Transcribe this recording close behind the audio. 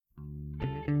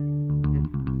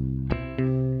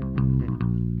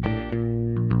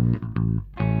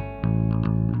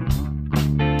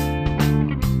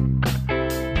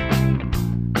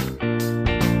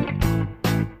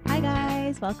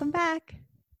Welcome back.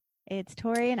 It's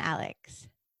Tori and Alex.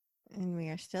 And we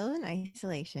are still in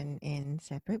isolation in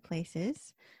separate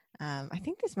places. I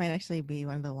think this might actually be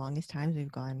one of the longest times we've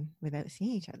gone without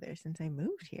seeing each other since I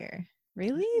moved here.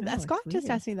 Really? Scott just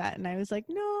asked me that, and I was like,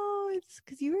 no, it's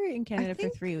because you were in Canada for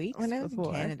 3 weeks when I was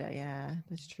before. in Canada, yeah,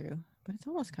 that's true. But it's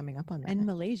almost coming up on that. And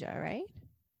Malaysia, right?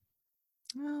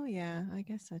 Oh, yeah, I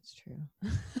guess that's true.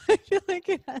 I feel like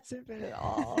it hasn't been at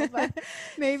all, but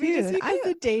maybe just because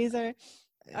the days are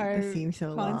seem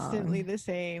so constantly long. the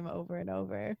same over and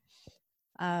over.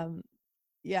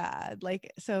 Yeah,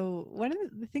 like, so one of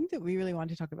the things that we really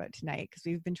want to talk about tonight, because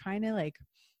we've been trying to, like,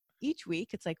 each week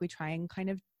it's like we try and kind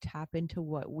of tap into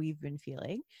what we've been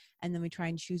feeling, and then we try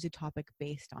and choose a topic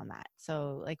based on that.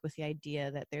 So, like, with the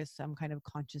idea that there's some kind of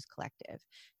conscious collective,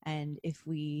 and if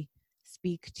we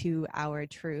speak to our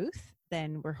truth,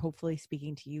 then we're hopefully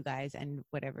speaking to you guys and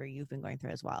whatever you've been going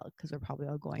through as well, because we're probably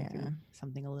all going through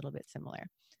something a little bit similar.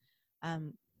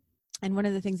 And one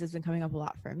of the things that's been coming up a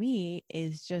lot for me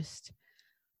is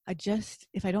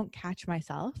if I don't catch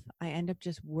myself, I end up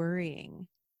just worrying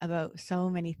about so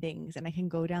many things, and I can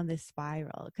go down this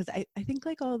spiral, because I think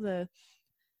like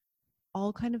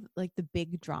all kind of like the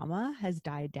big drama has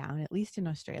died down, at least in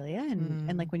Australia,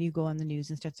 and like when you go on the news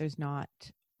and stuff, there's not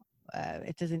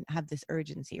it doesn't have this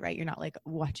urgency, right? You're not like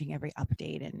watching every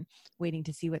update and waiting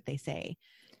to see what they say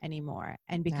anymore.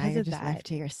 And because of that, left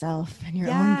to yourself and your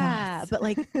own thoughts. But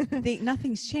like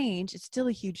nothing's changed. It's still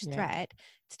a huge threat.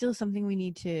 It's still something we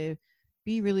need to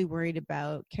be really worried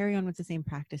about. Carry on with the same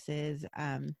practices.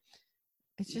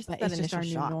 It's just that initial our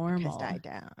shock new normal has died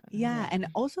down. Yeah, and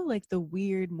also like the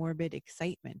weird morbid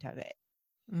excitement of it.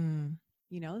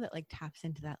 You know, that like taps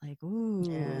into that like, ooh.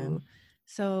 Yeah.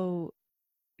 So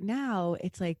now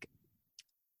it's like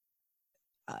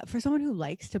for someone who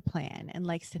likes to plan and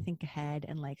likes to think ahead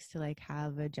and likes to like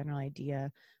have a general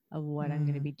idea of what I'm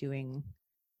going to be doing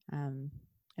and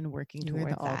working towards that.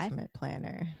 You're the ultimate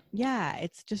planner. Yeah,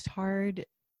 it's just hard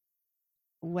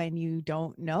when you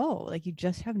don't know, like you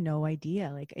just have no idea,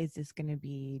 like, is this going to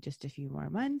be just a few more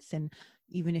months? And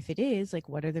even if it is, like,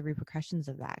 what are the repercussions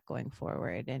of that going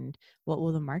forward? And what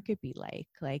will the market be like?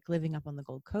 Like living up on the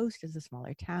Gold Coast is a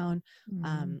smaller town.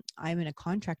 I'm in a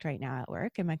contract right now at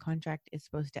work, and my contract is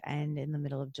supposed to end in the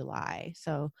middle of July.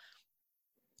 So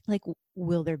like,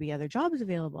 will there be other jobs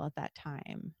available at that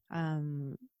time?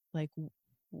 Like,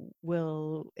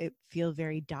 will it feel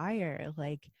very dire,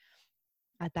 like,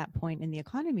 at that point in the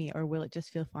economy, or will it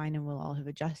just feel fine and we'll all have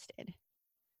adjusted?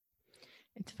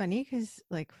 It's funny because,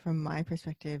 like, from my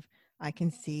perspective, I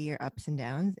can see your ups and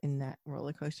downs in that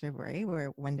roller coaster of worry, where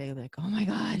one day you'll be like, oh my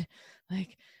God,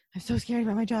 like, I'm so scared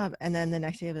about my job. And then the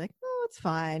next day you'll be like, oh, it's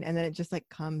fine. And then it just like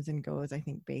comes and goes, I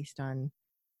think, based on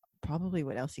probably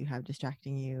what else you have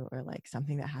distracting you, or like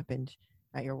something that happened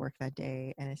at your work that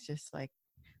day. And it's just like,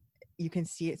 you can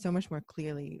see it so much more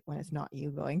clearly when it's not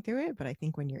you going through it. But I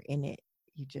think when you're in it,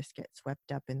 you just get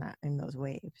swept up in those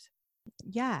waves.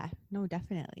 Yeah, no,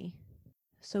 definitely.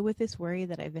 So with this worry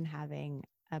that I've been having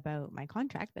about my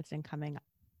contract that's been coming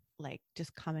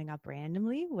up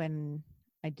randomly, when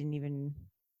I didn't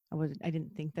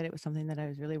think that it was something that I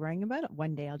was really worrying about.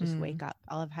 One day I'll just wake up,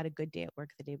 I'll have had a good day at work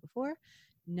the day before,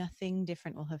 nothing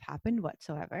different will have happened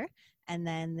whatsoever, and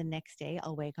then the next day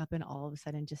I'll wake up and all of a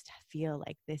sudden just feel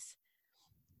like this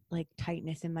like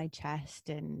tightness in my chest,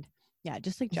 and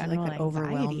just like general like anxiety.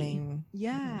 Overwhelming.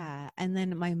 Yeah. And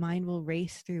then my mind will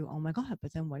race through, oh my God,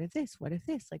 but then what if this,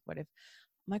 like, what if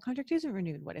my contract isn't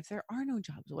renewed? What if there are no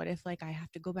jobs? What if like I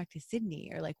have to go back to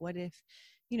Sydney? Or like, what if,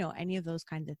 any of those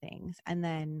kinds of things?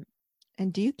 And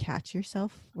do you catch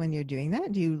yourself when you're doing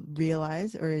that? Do you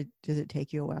realize, or does it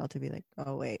take you a while to be like,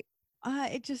 oh wait?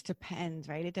 It just depends,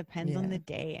 right? It depends on the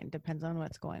day and depends on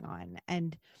what's going on.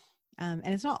 And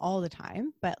it's not all the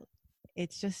time, but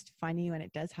it's just funny when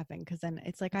it does happen, because then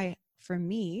it's like for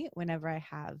me, whenever I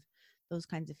have those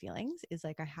kinds of feelings, is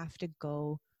like I have to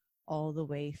go all the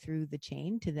way through the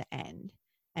chain to the end.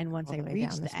 And once I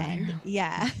reach the end,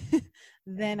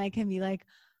 then I can be like,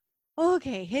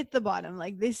 okay, hit the bottom.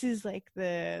 Like, this is like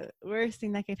the worst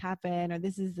thing that could happen, or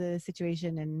this is the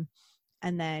situation.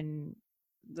 And then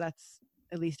that's,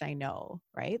 at least I know,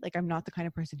 right? Like, I'm not the kind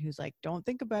of person who's like, don't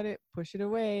think about it, push it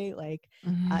away. Like,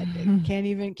 can't do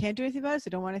anything about it, so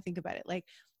don't want to think about it. Like,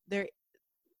 there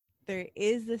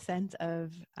is the sense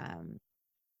of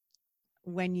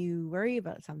when you worry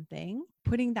about something,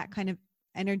 putting that kind of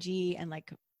energy and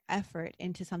like effort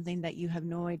into something that you have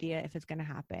no idea if it's going to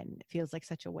happen, it feels like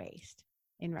such a waste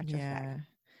in retrospect. Yeah.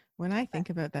 When I think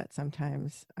about that,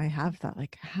 sometimes I have thought,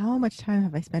 like, how much time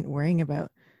have I spent worrying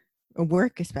about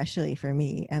work, especially for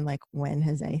me, and like when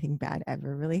has anything bad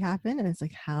ever really happened? And it's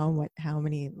like how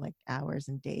many like hours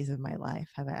and days of my life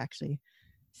have I actually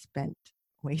spent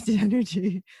wasted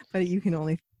energy? But you can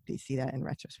only see that in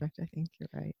retrospect. I think you're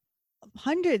right.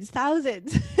 Hundreds,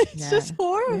 thousands. It's just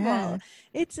horrible. Yeah.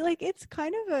 It's like it's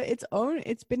kind of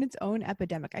it's been its own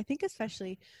epidemic. I think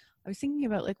especially I was thinking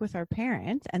about like with our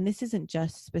parents, and this isn't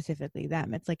just specifically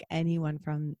them. It's like anyone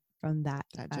from that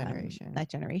generation. that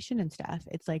generation and stuff.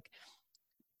 It's like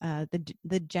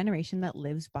the generation that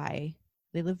lives by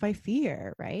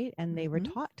fear, right? And they were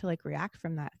taught to like react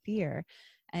from that fear.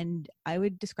 And I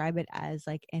would describe it as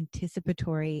like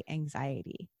anticipatory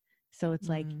anxiety. So it's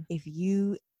like if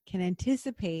you can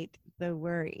anticipate the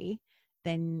worry,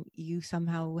 then you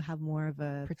somehow have more of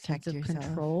a sense of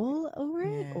control over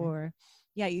it, or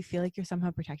you feel like you're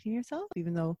somehow protecting yourself,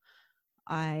 even though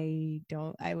I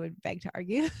would beg to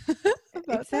argue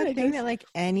about it's that thing that like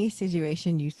any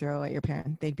situation you throw at your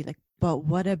parent, they'd be like, but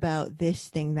what about this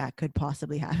thing that could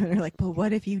possibly happen? Or like, but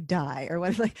what if you die? Or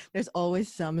what if, like, there's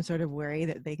always some sort of worry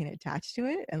that they can attach to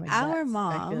it. And like our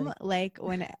mom, like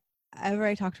whenever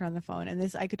I talk to her on the phone, and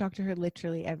this I could talk to her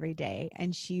literally every day,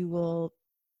 and she will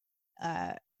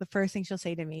the first thing she'll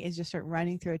say to me is just start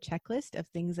running through a checklist of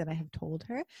things that I have told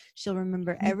her. She'll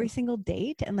remember every single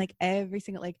date, and like every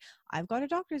single, like, I've got a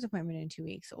doctor's appointment in 2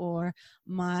 weeks, or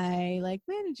my like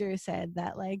manager said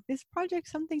that like this project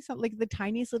something like the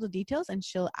tiniest little details, and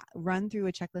she'll run through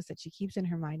a checklist that she keeps in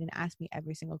her mind and ask me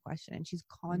every single question. And she's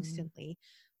constantly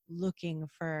looking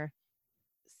for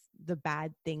the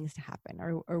bad things to happen,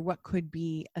 or what could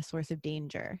be a source of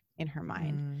danger in her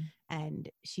mind. And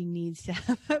she needs to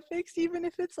have that fixed, even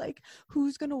if it's like,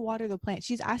 who's going to water the plant.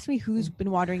 She's asked me who's been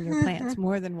watering your plants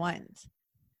more than once,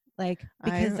 like,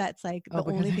 because that's like the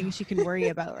only thing she can worry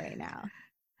about right now.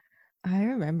 I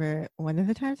remember one of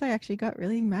the times I actually got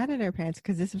really mad at our parents,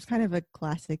 because this was kind of a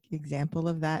classic example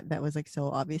of that was like so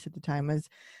obvious at the time, was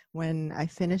when I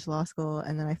finished law school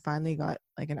and then I finally got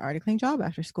like an articling job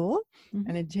after school,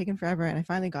 and it had taken forever, and I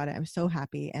finally got it. I was so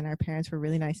happy, and our parents were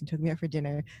really nice and took me out for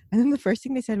dinner. And then the first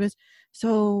thing they said was,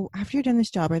 so after you're done this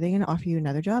job, are they going to offer you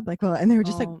another job? Like, well, and they were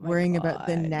just like worrying about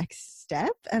the next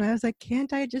step. And I was like,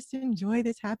 can't I just enjoy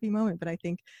this happy moment? But I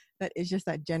think that is just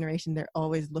that generation. They're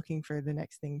always looking for the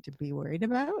next thing to be worried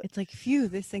about. It's like, phew,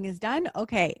 this thing is done.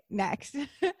 Okay, next.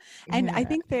 And I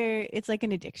think it's like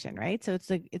an addiction, right? So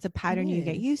it's like, it's a pattern you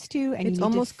get used to, and it's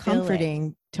almost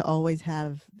comforting to always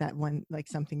have that one, like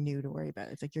something new to worry about.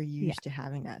 It's like you're used to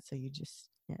having that. So you just,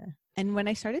 And when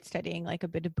I started studying like a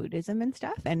bit of Buddhism and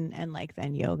stuff, and like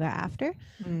then yoga after,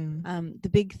 the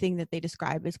big thing that they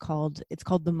describe is called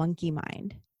the monkey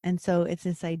mind. And so it's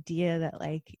this idea that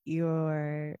like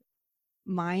your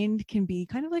mind can be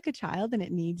kind of like a child, and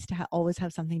it needs to always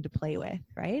have something to play with,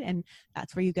 right? And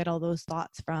that's where you get all those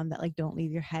thoughts from that like don't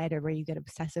leave your head, or where you get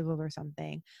obsessive over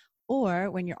something, or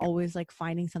when you're always like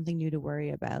finding something new to worry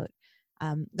about.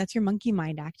 That's your monkey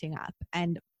mind acting up.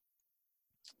 And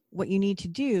what you need to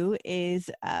do is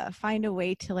find a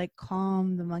way to like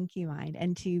calm the monkey mind,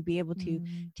 and to be able to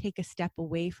take a step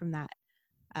away from that,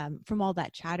 from all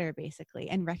that chatter basically,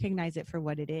 and recognize it for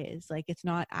what it is. Like, it's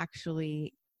not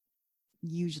actually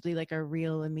usually like a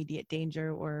real immediate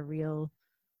danger, or a real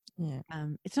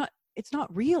it's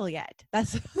not real yet.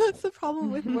 That's the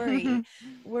problem with worry.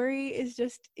 Worry is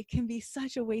just, it can be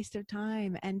such a waste of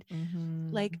time. And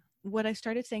like what I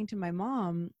started saying to my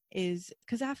mom is,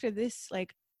 because after this,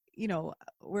 like, you know,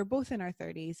 we're both in our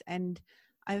 30s, and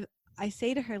I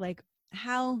say to her, like,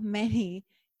 how many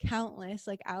countless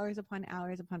like hours upon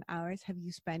hours upon hours have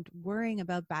you spent worrying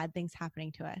about bad things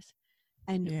happening to us?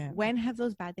 And when have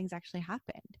those bad things actually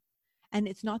happened? And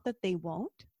it's not that they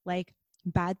won't, like,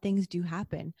 bad things do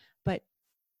happen, but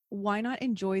why not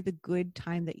enjoy the good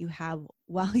time that you have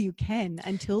while you can,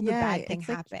 until the bad thing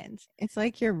happens? It's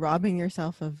like you're robbing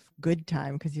yourself of good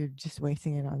time because you're just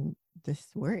wasting it on this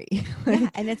worry.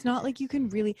 And it's not like you can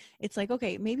really, it's like,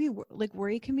 okay, maybe like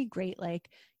worry can be great. Like,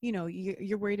 you know,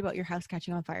 you're worried about your house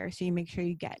catching on fire, so you make sure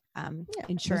you get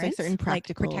insurance, like certain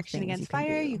practical protection against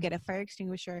fire. You get a fire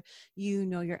extinguisher, you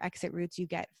know, your exit routes, you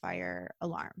get fire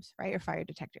alarms, right? Or fire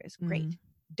detectors. Great.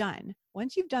 Done.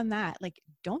 Once you've done that, like,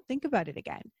 don't think about it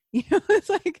again. You know, it's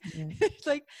like it's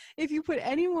like if you put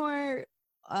any more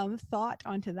thought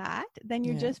onto that, then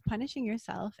you're just punishing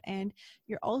yourself, and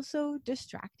you're also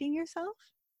distracting yourself.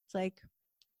 It's like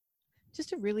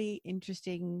just a really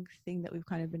interesting thing that we've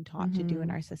kind of been taught to do in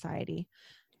our society.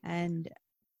 And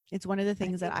it's one of the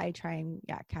things that I try and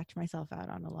catch myself out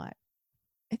on a lot.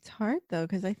 It's hard though,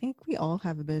 because I think we all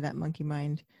have a bit of that monkey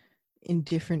mind in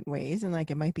different ways, and like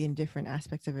it might be in different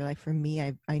aspects of your life. For me,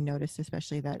 I noticed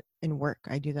especially that in work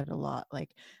I do that a lot.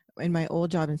 Like in my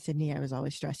old job in Sydney, I was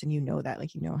always stressed, and you know that,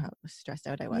 like, you know how stressed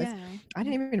out I was. Yeah. I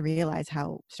didn't even realize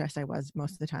how stressed I was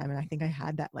most of the time, and I think I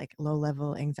had that like low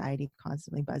level anxiety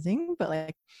constantly buzzing. But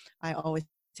like, I always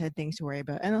had things to worry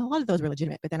about, and a lot of those were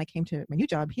legitimate. But then I came to my new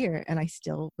job here, and I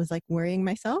still was like worrying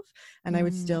myself, and I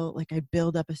would still like I'd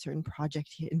build up a certain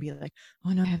project and be like,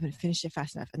 oh no, I haven't finished it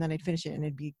fast enough, and then I'd finish it and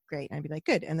it'd be great, and I'd be like,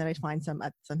 good, and then I'd find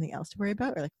something else to worry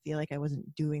about, or like feel like I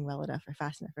wasn't doing well enough or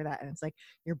fast enough for that, and it's like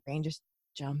your brain just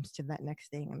jumps to that next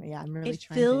thing. And yeah, I'm really It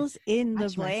trying fills to in the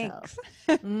catch myself.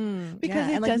 blanks because Yeah,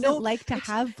 it and like doesn't like to it's,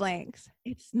 have blanks.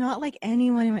 it's not like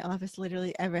anyone in my office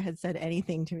literally ever had said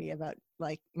anything to me about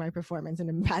like my performance in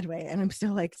a bad way, and I'm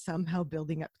still like somehow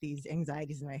building up these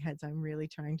anxieties in my head. So I'm really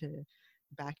trying to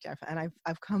back down, and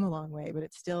I've come a long way, but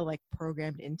it's still like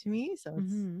programmed into me. So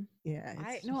it's yeah,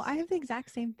 it's I have the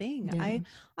exact same thing. yeah. I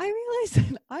realize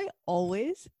that I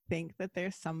always think that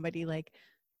there's somebody like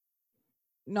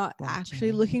not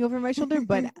actually looking over my shoulder,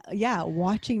 but yeah,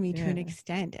 watching me to an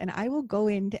extent. And I will go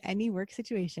into any work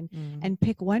situation and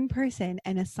pick one person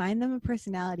and assign them a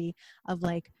personality of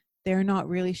like, they're not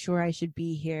really sure I should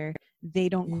be here. They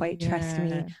don't quite trust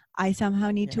me. I somehow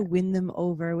need to win them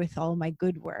over with all my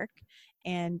good work.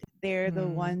 And they're the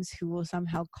ones who will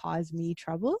somehow cause me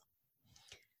trouble.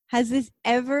 Has this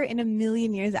ever in a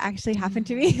million years actually happened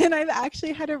to me? And I've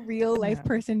actually had a real life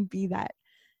person be that?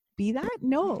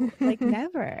 No, like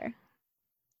never.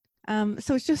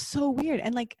 So it's just so weird.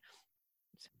 And like,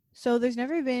 so there's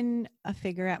never been a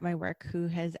figure at my work who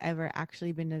has ever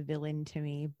actually been a villain to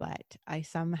me, but I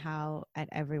somehow at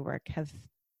every work have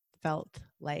felt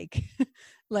like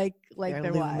there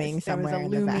was a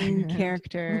looming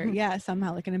character. Yeah,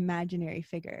 somehow like an imaginary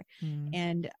figure.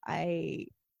 And I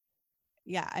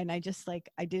just like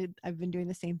I've been doing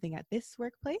the same thing at this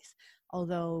workplace,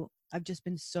 although I've just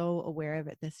been so aware of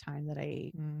it this time that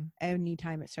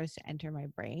anytime it starts to enter my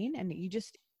brain, and you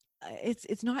just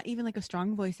it's not even like a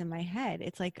strong voice in my head,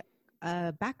 it's like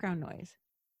a background noise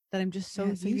that I'm just so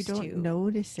used you don't to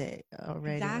notice it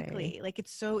right exactly away. Like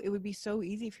it would be so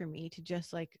easy for me to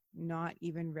just like not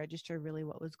even register really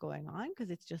what was going on, because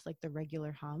it's just like the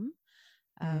regular hum.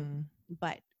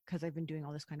 But because I've been doing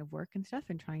all this kind of work and stuff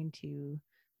and trying to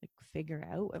like figure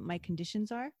out what my conditions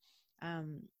are,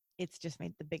 it's just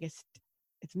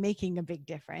it's making a big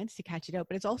difference to catch it out.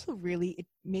 But it's also it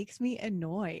makes me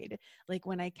annoyed, like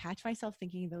when I catch myself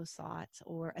thinking those thoughts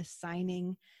or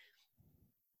assigning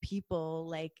people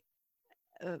like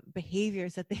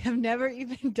behaviors that they have never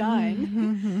even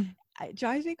done. It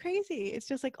drives me crazy. It's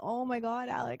just like, oh my God,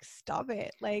 Alex, stop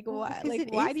it. Like, why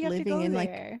do you have to go in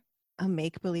there? Like a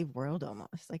make-believe world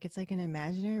almost. Like it's like an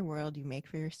imaginary world you make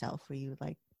for yourself where you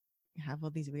like have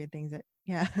all these weird things that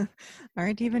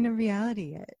aren't even a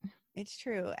reality yet. It's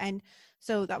true. And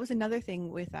so that was another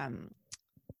thing with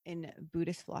in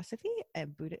Buddhist philosophy,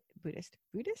 Buddhist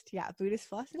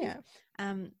philosophy,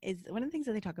 is one of the things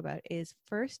that they talk about is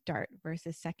first dart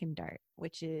versus second dart,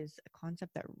 which is a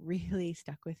concept that really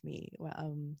stuck with me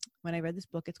when I read this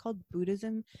book. It's called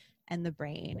Buddhism and the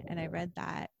Brain, and I read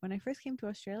that when I first came to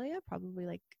Australia, probably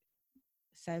like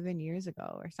 7 years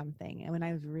ago or something, and when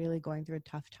I was really going through a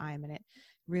tough time, and it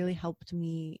really helped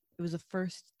me. It was the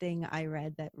first thing I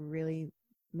read that really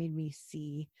made me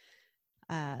see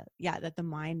that the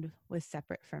mind was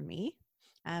separate from me.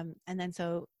 And then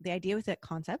so the idea with that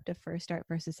concept of first dart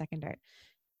versus second dart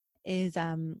is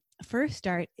first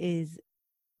dart is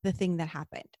the thing that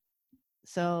happened.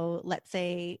 So let's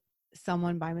say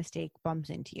someone by mistake bumps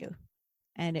into you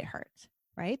and it hurts,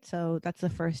 right? So that's the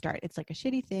first dart. It's like a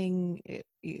shitty thing.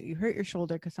 You hurt your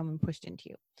shoulder because someone pushed into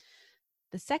you.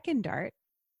 The second dart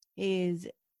is,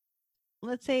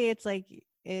 let's say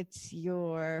it's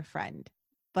your friend,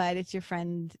 but it's your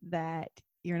friend that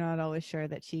you're not always sure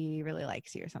that she really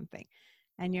likes you or something.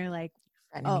 And you're like,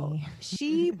 oh,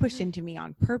 she pushed into me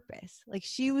on purpose. Like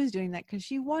she was doing that because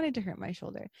she wanted to hurt my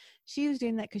shoulder. She was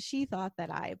doing that because she thought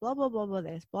that I blah, blah, blah, blah,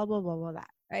 this, blah, blah, blah, blah, that.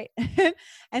 Right.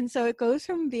 And so it goes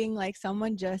from being like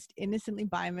someone just innocently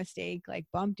by mistake, like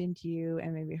bumped into you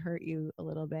and maybe hurt you a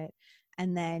little bit.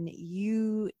 And then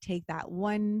you take that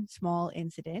one small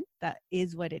incident that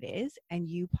is what it is, and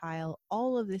you pile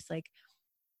all of this like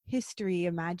history,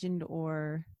 imagined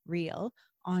or real,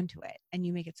 onto it. And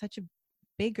you make it such a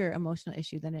bigger emotional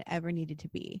issue than it ever needed to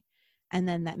be. And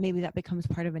then that becomes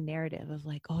part of a narrative of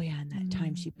like, oh yeah, and that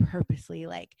time she purposely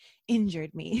like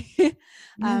injured me.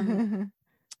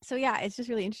 So yeah, it's just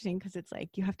really interesting because it's like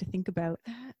you have to think about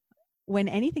when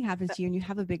anything happens to you and you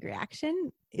have a big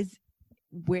reaction, is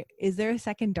there a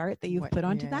second dart that you've put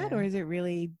onto that, or is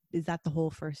that the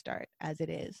whole first dart as it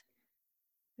is?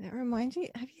 That reminds me,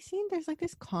 have you seen there's like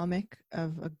this comic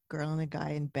of a girl and a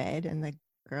guy in bed, and the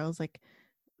girls like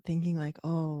thinking like,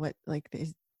 oh, what, like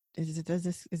is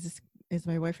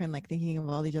my boyfriend like thinking of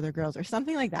all these other girls or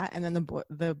something like that, and then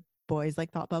the boys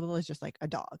like thought bubble is just like a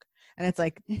dog, and it's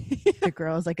like the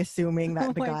girls like assuming that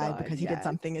Oh the my guy God, because he did yes.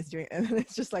 something is doing, and then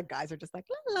it's just like guys are just like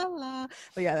la la la.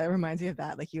 But yeah, that reminds me of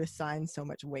that, like you assign so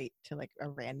much weight to like a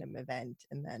random event,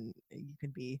 and then you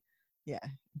could be, yeah,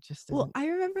 it just Well, doesn't. I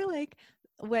remember like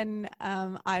when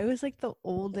I was like the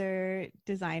older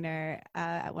designer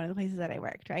at one of the places that I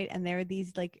worked, right? And there were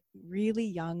these like really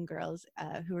young girls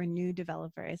who were new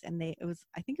developers, and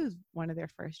I think it was one of their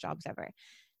first jobs ever.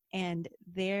 And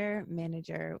their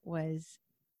manager was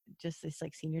just this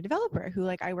like senior developer who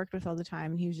like I worked with all the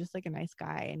time, and he was just like a nice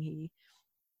guy, and he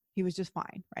was just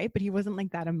fine, right? But he wasn't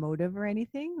like that emotive or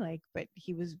anything, like, but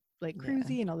he was like Yeah.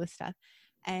 cruisy and all this stuff.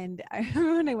 And I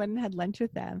remember when I went and had lunch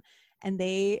with them, and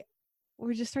they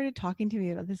were just started talking to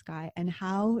me about this guy and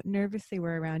how nervous they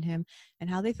were around him and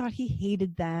how they thought he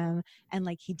hated them, and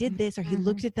like he did this or he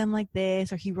looked at them like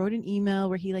this, or he wrote an email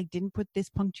where he like didn't put this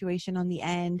punctuation on the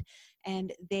end,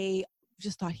 and they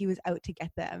just thought he was out to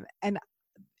get them. And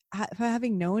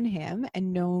having known him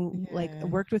and like Yeah.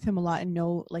 worked with him a lot and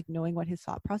knowing what his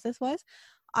thought process was,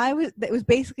 it was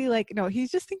basically like, no,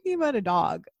 he's just thinking about a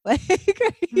dog. Like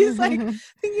he's like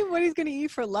thinking of what he's going to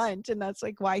eat for lunch, and that's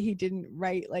like why he didn't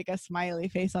write like a smiley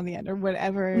face on the end or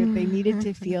whatever they needed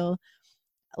to feel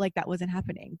like that wasn't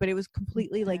happening. But it was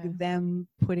completely like Yeah. them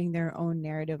putting their own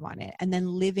narrative on it and then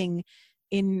living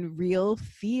in real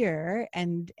fear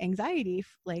and anxiety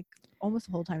like almost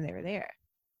the whole time they were there.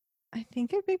 I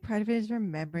think a big part of it is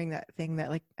remembering that thing that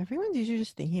like everyone's usually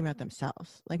just thinking about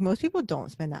themselves. Like most people don't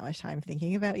spend that much time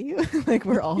thinking about you. Like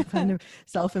we're all kind of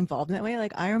self-involved in that way.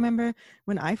 Like I remember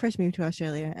when I first moved to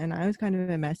Australia and I was kind of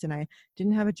a mess and I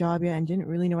didn't have a job yet and didn't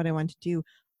really know what I wanted to do.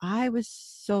 I was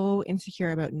so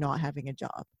insecure about not having a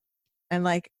job. And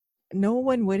like no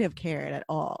one would have cared at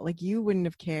all. Like you wouldn't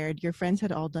have cared. Your friends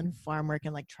had all done farm work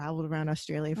and like traveled around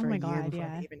Australia Oh for a my year God, before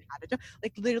yeah. they even had a job.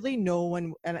 Like literally no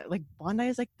one. And like Bondi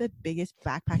is like the biggest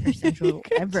backpacker central You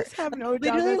could ever. just have Like, no job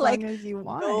literally as like long as you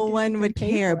want. no if you one can would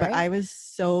pay care. for But it. I was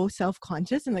so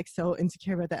self-conscious and like so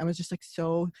insecure about that. I was just like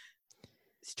so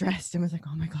stressed and was like,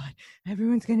 oh my God,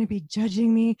 everyone's gonna be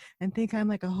judging me and think I'm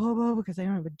like a hobo because I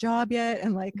don't have a job yet.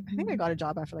 And like I think I got a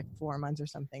job after like 4 months or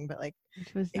something, but like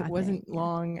Which was it nothing. wasn't Yeah.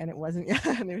 long and it wasn't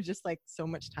yeah, and it was just like so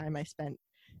much time I spent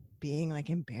being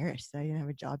like embarrassed that I didn't have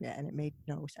a job yet, and it made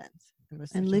no sense. It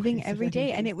was And such a living waste of every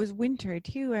day, and energy. it was winter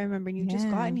too. I remember, and you just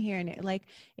Yeah. gotten here, and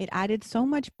it added so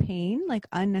much pain, like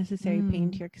unnecessary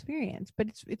pain to Mm. your experience. But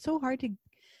it's so hard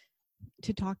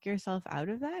to talk yourself out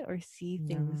of that or see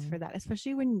things No. for that,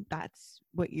 especially when that's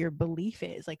what your belief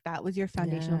is. Like that was your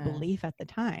foundational Yeah. belief at the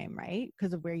time, right?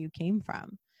 Because of where you came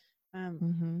from.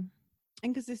 Mm-hmm.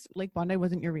 And because this like Bondi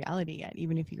wasn't your reality yet,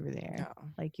 even if you were there, No.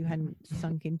 like you hadn't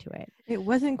sunk into it. It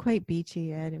wasn't quite beachy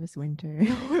yet. It was winter.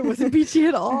 No, it wasn't beachy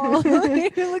at all.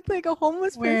 It looked like a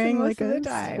homeless person Wearing most like of the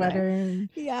a time. sweater and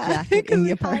Yeah, jacket in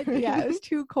the it apartment. yeah, it was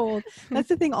too cold. That's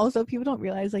the thing. Also, people don't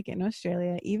realize, like in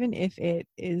Australia, even if it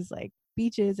is like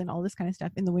beaches and all this kind of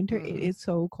stuff in the winter, it is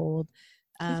so cold.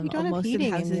 You don't have Most of the heating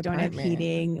in houses the don't have apartment.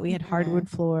 heating. We had hardwood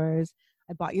floors.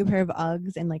 I bought you a pair of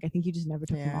Uggs, and like I think you just never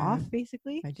took them Yeah. off,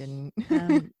 basically. I didn't.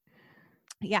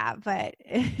 Yeah, but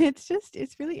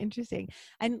it's really interesting.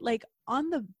 And like on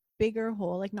the bigger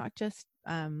whole, like not just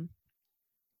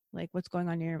like what's going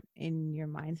on in your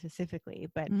mind specifically,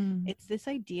 but it's this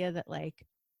idea that like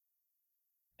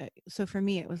so for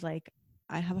me it was like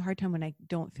I have a hard time when I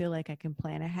don't feel like I can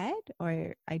plan ahead,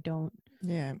 or I don't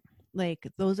Yeah. like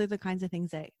those are the kinds of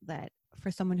things that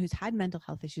for someone who's had mental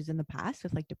health issues in the past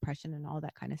with like depression and all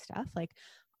that kind of stuff, like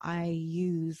I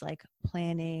use like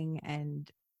planning and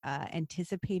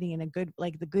anticipating in a good,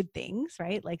 like the good things,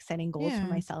 right? Like setting goals for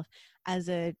myself as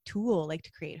a tool, like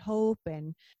to create hope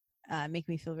and make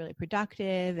me feel really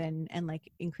productive and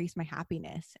like increase my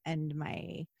happiness and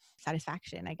my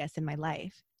satisfaction, I guess, in my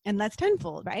life. And that's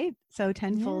tenfold, right? So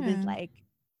tenfold is like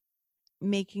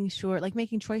making sure, like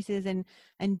making choices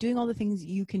and doing all the things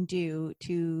you can do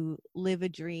to live a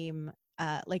dream,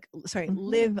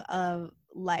 live a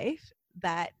life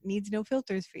that needs no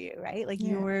filters for you, right? Like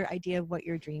your idea of what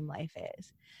your dream life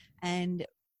is. And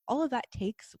all of that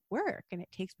takes work and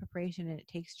it takes preparation and it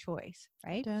takes choice,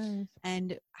 right? It does.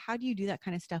 And how do you do that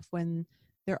kind of stuff when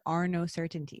there are no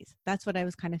certainties? That's what I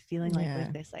was kind of feeling like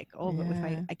with this, like, but if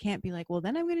I can't be like, well,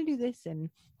 then I'm going to do this. And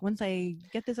once I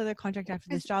get this other contract after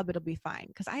this job, it'll be fine.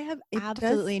 Because I have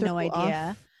absolutely no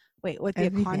idea what the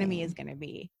economy is going to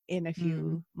be in a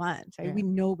few months, right?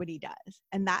 Nobody does.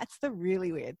 And that's the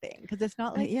really weird thing. Because it's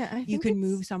not like you can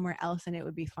move somewhere else and it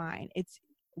would be fine. It's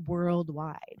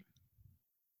worldwide.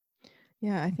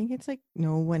 Yeah, I think it's like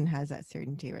no one has that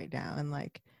certainty right now. And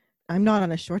like, I'm not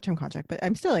on a short term contract, but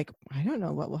I'm still like, I don't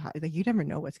know what will happen. Like, you never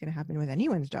know what's going to happen with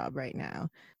anyone's job right now.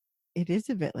 It is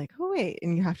a bit like, oh, wait.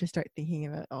 And you have to start thinking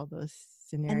about all those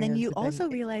And then scenarios. you But then, also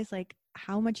realize like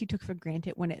how much you took for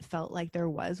granted when it felt like there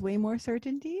was way more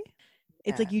certainty.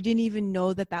 It's yeah. like you didn't even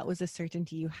know that that was a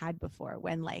certainty you had before,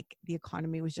 when like the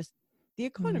economy was just the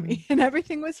economy and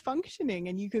everything was functioning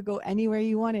and you could go anywhere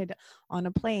you wanted on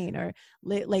a plane, or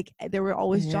like there were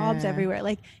always jobs Yeah. everywhere.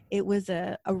 Like it was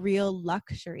a real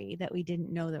luxury that we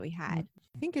didn't know that we had.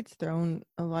 I think it's thrown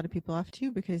a lot of people off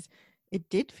too, because it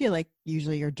did feel like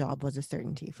usually your job was a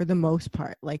certainty for the most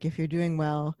part. Like, if you're doing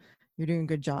well, you're doing a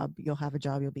good job, you'll have a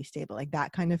job, you'll be stable. Like,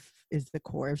 that kind of is the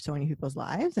core of so many people's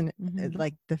lives. And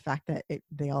like the fact that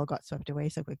they all got swept away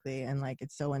so quickly and like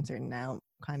it's so uncertain now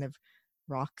kind of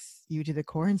rocks you to the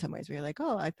core in some ways, where you're like,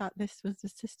 oh, I thought this was the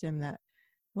system that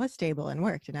was stable and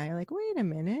worked. And now you're like, wait a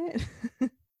minute.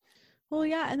 Well,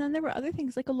 yeah. And then there were other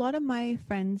things, like a lot of my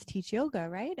friends teach yoga,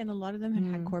 right? And a lot of them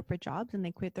had Mm. corporate jobs, and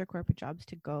they quit their corporate jobs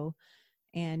to go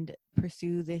and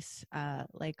pursue this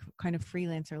like kind of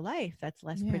freelancer life that's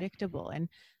less Yeah, predictable. And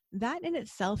that in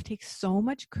itself takes so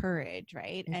much courage,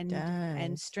 right? it And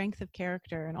does. strength of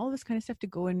character and all this kind of stuff to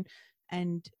go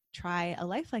and try a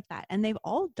life like that. And they've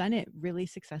all done it really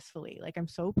successfully. Like I'm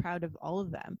so proud of all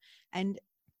of them. And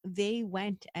they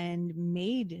went and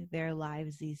made their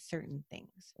lives these certain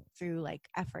things through like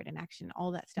effort and action,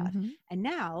 all that stuff. Mhm. And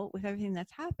now with everything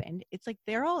that's happened, it's like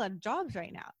they're all out of jobs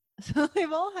right now. So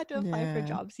they've all had to apply for Yeah.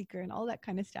 job seeker and all that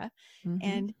kind of stuff. Mhm.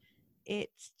 And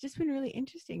it's just been really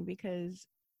interesting because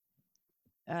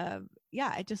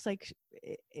yeah, it just like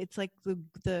it's like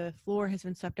the floor has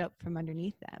been swept up from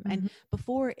underneath them. And Mhm.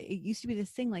 before, it used to be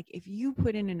this thing like if you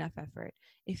put in enough effort,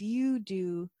 if you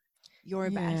do your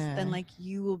best, then Yeah. like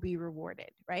you will be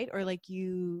rewarded, right? Or like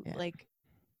you Yeah. like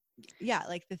yeah,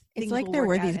 like the It's things like will there work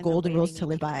were out these in the golden way they rules to need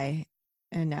live to. by,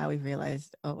 and now we've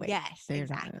realized, oh wait, Yes, they're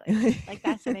not. exactly. Like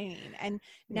that's what I mean. And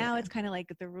now Yeah. it's kind of like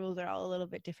the rules are all a little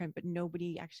bit different, but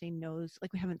nobody actually knows.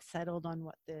 Like we haven't settled on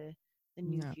what the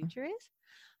new No. future is.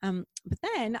 But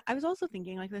then I was also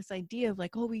thinking like this idea of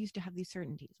like, oh, we used to have these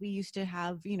certainties. We used to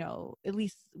have, you know, at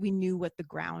least we knew what the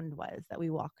ground was that we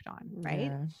walked on,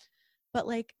 right? Yeah. But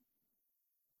like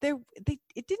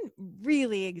it didn't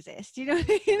really exist, you know what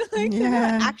I mean? Like they're not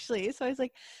Yeah. actually. So I was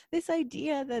like, this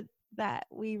idea that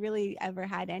we really ever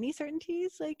had any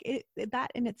certainties, like that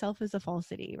in itself is a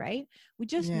falsity, right? We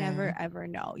just Yeah. never ever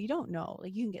know. You don't know.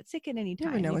 Like you can get sick at any You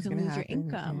never time, know you what's can gonna lose your happen.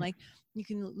 income, Yeah. like you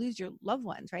can lose your loved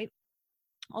ones, right?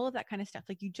 All of that kind of stuff,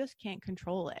 like you just can't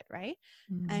control it, right?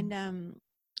 Mm. And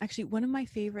actually one of my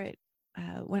favorite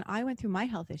when I went through my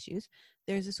health issues,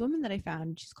 there's this woman that I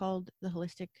found. She's called the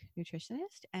Holistic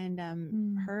Nutritionist, and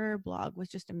Mm. her blog was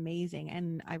just amazing.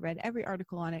 And I read every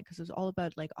article on it because it was all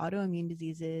about like autoimmune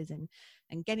diseases and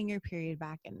getting your period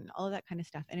back and all of that kind of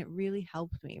stuff. And it really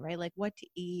helped me, right? Like what to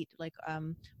eat, like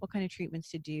what kind of treatments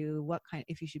to do, what kind,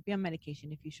 if you should be on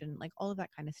medication, if you shouldn't, like all of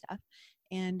that kind of stuff.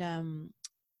 And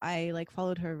I like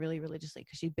followed her really religiously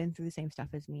because she'd been through the same stuff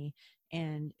as me,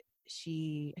 and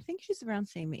I think she's around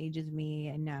the same age as me,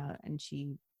 and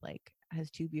she like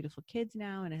has two beautiful kids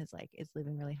now and is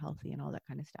living really healthy and all that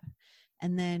kind of stuff.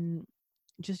 And then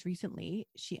just recently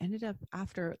she ended up,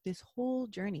 after this whole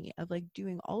journey of like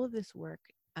doing all of this work,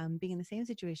 being in the same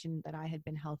situation that I had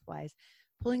been health wise,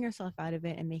 pulling herself out of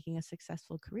it and making a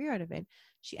successful career out of it,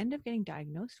 she ended up getting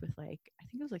diagnosed with like, I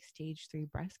think it was like stage 3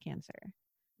 breast cancer,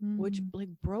 which Mm. like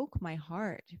broke my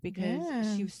heart because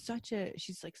Yeah.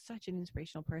 she's like such an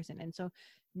inspirational person. And so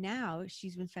now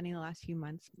she's been spending the last few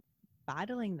months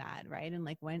battling that, right? And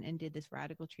like went and did this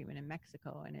radical treatment in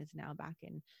Mexico and is now back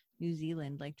in New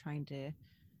Zealand, like trying to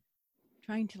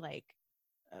like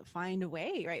find a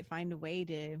way, right? Find a way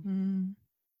Mm.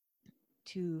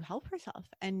 to help herself.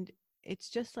 And it's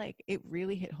just like it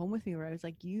really hit home with me where I was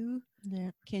like, you Yeah.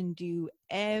 can do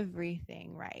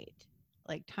everything right,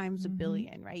 like times a Mhm.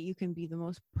 billion, right? You can be the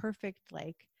most perfect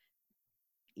like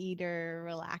eater,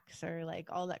 relaxer, like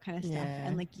all that kind of stuff. Yeah.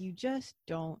 And like you just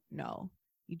don't know.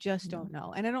 You just No. don't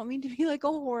know. And I don't mean to be like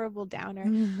a horrible downer.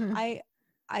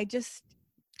 I just,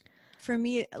 for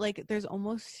me, like there's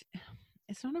almost,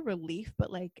 it's not a relief,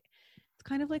 but like it's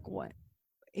kind of like what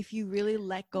if you really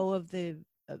let go of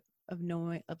of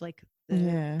knowing, of like the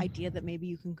Yeah. idea that maybe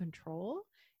you can control.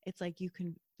 It's like you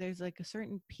can, there's like a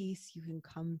certain peace you can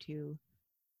come to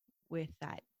with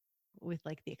that, with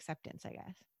like the acceptance, I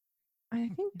guess, I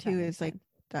think if that too makes is like sense.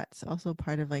 that's also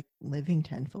part of like living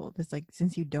tenfold. It's like,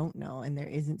 since you don't know and there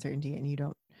isn't certainty and you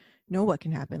don't know what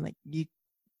can happen, like you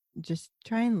just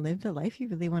try and live the life you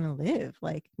really want to live,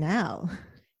 like now.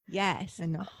 Yes,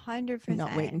 and not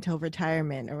 100%. wait until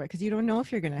retirement, or because you don't know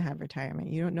if you're going to have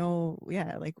retirement. You don't know.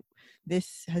 Yeah, like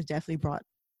this has definitely brought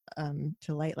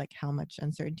to light like how much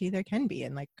uncertainty there can be,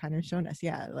 and like kind of shown us,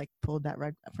 yeah, like pulled that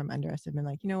rug from under us and been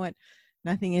like, you know what,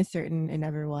 nothing is certain, it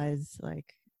never was.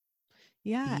 Like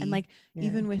Yeah, and like yeah,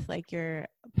 even with like your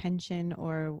pension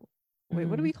or wait,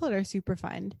 what do we call it? Our super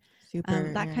fund,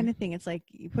 super, that yeah, kind of thing. It's like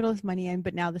you put all this money in,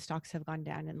 but now the stocks have gone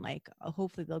down, and like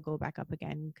hopefully they'll go back up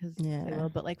again because they yeah, will.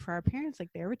 But like for our parents, like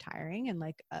they're retiring, and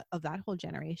like of that whole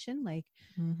generation, like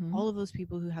all of those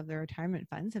people who have their retirement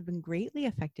funds have been greatly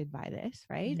affected by this,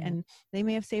 right? yeah, And they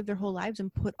may have saved their whole lives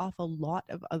and put off a lot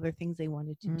of other things they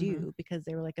wanted to do because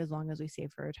they were like, as long as we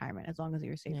save for retirement, as long as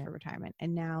you're safe yeah, for retirement.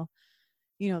 And now,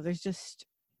 there's just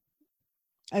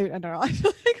I don't know. I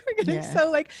feel like we're getting yeah.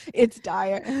 so like it's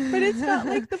dire, but it's not.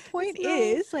 Like the point It's not.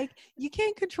 is like you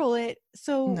can't control it.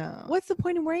 So No. what's the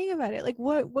point in worrying about it? Like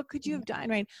what could you Yeah. have done?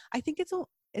 Right. I think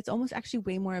it's almost actually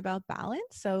way more about balance.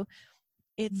 So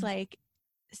it's like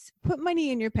put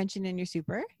money in your pension and your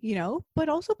super, but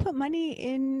also put money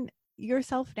in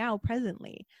yourself now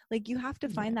presently. Like you have to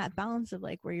find Yeah. that balance of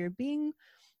like where you're being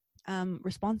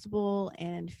responsible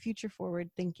and future forward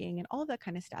thinking and all of that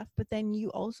kind of stuff, but then you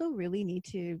also really need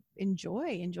to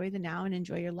enjoy the now and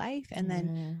enjoy your life, and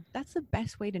then that's the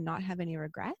best way to not have any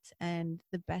regrets and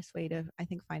the best way to, I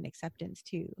think, find acceptance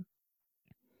too.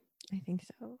 I think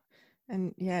so.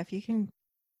 And yeah, if you can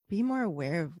be more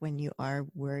aware of when you are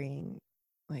worrying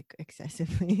like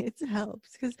excessively, it helps,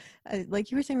 because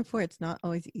like you were saying before, it's not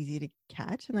always easy to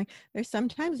catch. And like there's some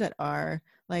times that are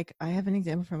like, I have an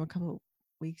example from a couple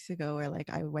weeks ago where like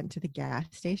I went to the gas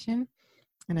station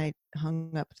and I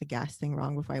hung up the gas thing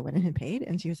wrong before I went in and paid.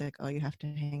 And she was like, "Oh, you have to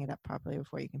hang it up properly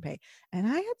before you can pay." And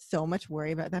I had so much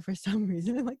worry about that for some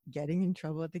reason, and like getting in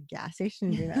trouble at the gas station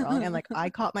and doing that wrong. And like I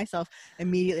caught myself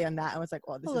immediately on that. I was like,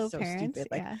 "Oh, this Hello, is so parents. stupid.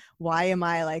 Like, Yeah. why am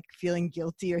I like feeling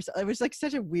guilty?" Or so. It was like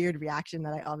such a weird reaction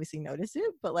that I obviously noticed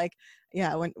it. But like,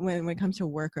 yeah, when it comes to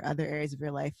work or other areas of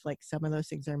your life, like some of those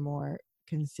things are more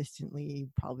consistently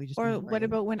probably just Or what annoying.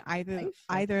 about when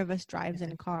either of us drives Yeah.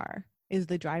 in a car, is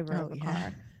the driver Oh of a yeah.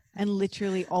 car, and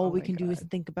literally all Oh we my can do is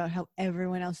God. think about how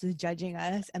everyone else is judging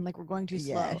us and like we're going too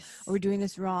slow, or Yes. we're doing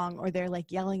this wrong, or they're like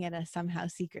yelling at us somehow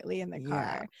secretly in the Yeah.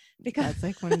 car, because That's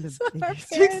like one of the that's what our biggest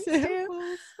parents do.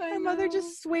 examples. I Our mother know.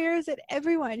 just swears at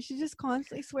everyone. She's just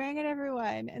constantly swearing at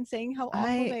everyone and saying how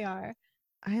awful they are.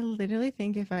 I literally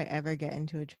think if I ever get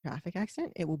into a traffic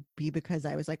accident, it will be because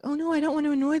I was like, "Oh no, I don't want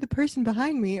to annoy the person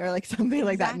behind me," or like something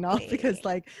like that. Not because Exactly.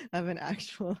 like of an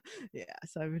actual, yeah.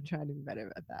 So I've been trying to be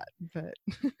better at that,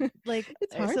 but Like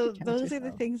it's hard to so catch those are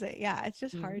the yourself. things that, yeah, it's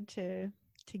just Mm. hard to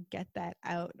get that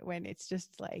out when it's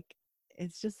just like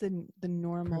it's just the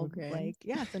normal, Program. like,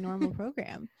 yeah, it's a normal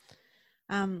program.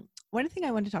 One thing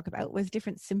I wanted to talk about was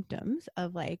different symptoms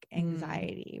of like Mm.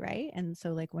 anxiety, right? And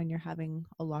so like when you're having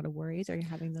a lot of worries or you're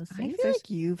having those I things, feel there's like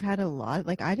you've had a lot.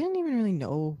 Like I didn't even really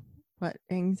know what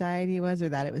anxiety was, or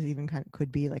that it was even kind of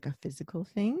could be like a physical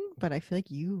thing. But I feel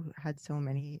like you had so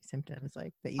many symptoms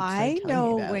like that you started I telling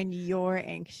me know about. when you're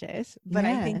anxious, but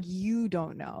I Yeah. think you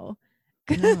don't know.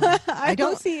 No, I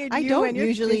don't see in I you don't when you're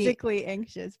usually. physically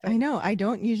anxious, I but know I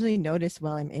don't usually notice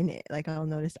while I'm in it. Like I'll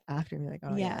notice after and be like,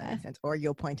 "Oh yeah, that yeah. makes sense." Or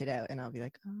you'll point it out and I'll be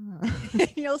like,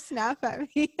 "Oh." You'll snap at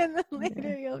me and then Yeah.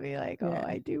 later you'll be like, "Oh, Yeah.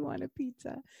 I do want a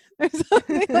pizza," or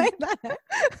something like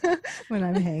that. When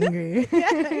I'm hangry.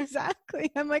 Yeah, exactly.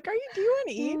 I'm like, do you want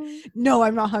to eat? No,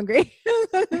 I'm not hungry.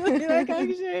 Like,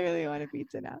 actually, I really want a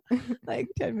pizza now. Like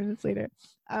 10 minutes later.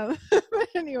 But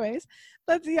anyways,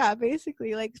 that's, yeah,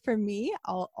 basically like for me,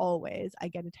 I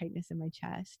get a tightness in my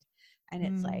chest, and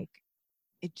it's Mm. like,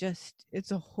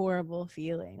 it's a horrible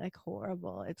feeling, like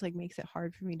horrible. It's like makes it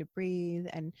hard for me to breathe,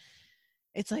 and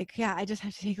it's like, yeah, I just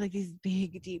have to take like these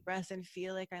big deep breaths and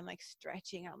feel like I'm like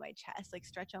stretching out my chest, like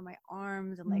stretch out my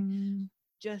arms, and like Mm.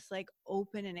 just like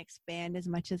open and expand as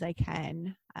much as I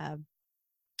can.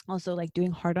 Also like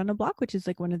doing hard on a block, which is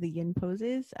like one of the yin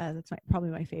poses. That's probably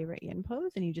my favorite yin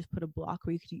pose. And you just put a block,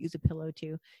 where you could use a pillow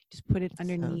to just put it So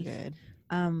underneath, good.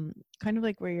 kind of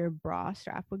like where your bra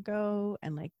strap would go,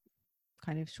 and like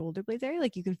kind of shoulder blades area,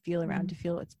 like you can feel around to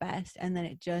feel what's best, and then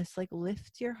it just like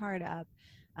lifts your heart up,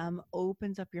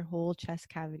 opens up your whole chest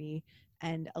cavity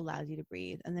and allows you to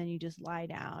breathe. And then you just lie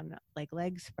down, like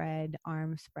legs spread,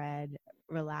 arms spread,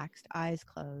 relaxed, eyes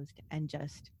closed, and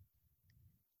just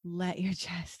let your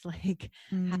chest like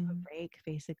have a Mm. break,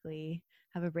 basically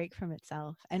have a break from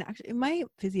itself. And actually my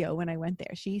physio, when I went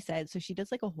there, she said, so she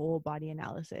does like a whole body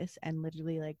analysis and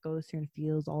literally like goes through and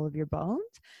feels all of your bones.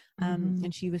 Mm-hmm.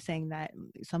 And she was saying that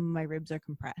some of my ribs are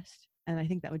compressed, and I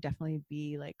think that would definitely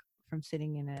be like from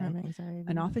sitting in From anxiety.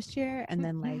 an office chair, and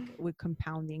then like would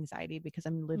compound the anxiety because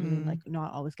I'm literally like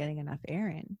not always getting enough air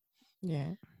in.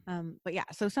 Yeah. But yeah,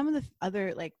 so some of the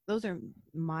other, like, those are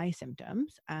my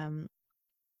symptoms.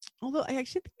 Although I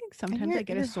actually think sometimes I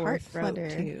get a sore throat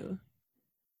too.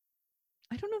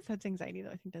 I don't know if that's anxiety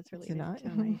though. I think that's related to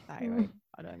my thyroid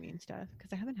autoimmune stuff,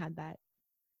 because I haven't had that.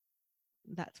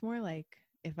 That's more like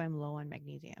if I'm low on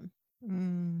magnesium.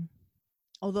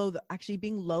 Although actually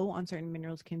being low on certain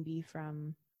minerals can be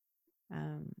from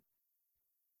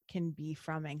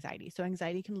anxiety. So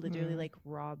anxiety can literally like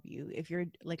rob you. If you're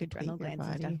like adrenal glands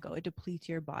and stuff go, it depletes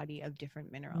your body of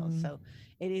different minerals. So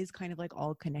it is kind of like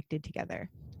all connected together.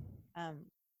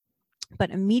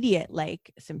 But immediate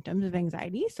like symptoms of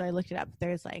anxiety, so I looked it up.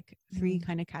 There's like 3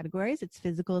 kind of categories. It's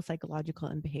physical, psychological,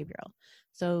 and behavioral.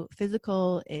 So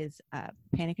physical is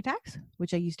panic attacks,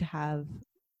 which I used to have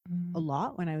a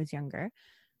lot when I was younger.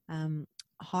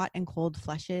 Hot and cold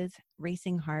flushes,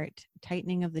 racing heart,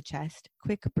 tightening of the chest,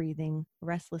 quick breathing,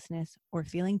 restlessness, or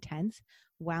feeling tense,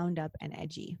 wound up, and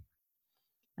edgy.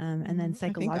 And then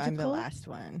psychological. I think I'm the last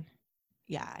one.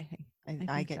 Yeah,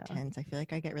 I get tense. I feel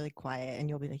like I get really quiet, and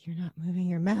you'll be like, "You're not moving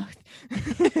your mouth.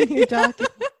 You're talking."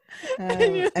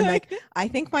 And like, I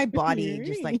think my body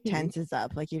just like tenses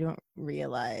up. Like you don't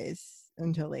realize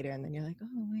until later, and then you're like,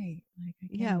 "Oh wait, like I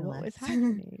can't what was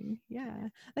happening?" Yeah,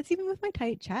 that's even with my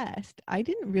tight chest. I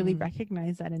didn't really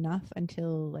recognize that enough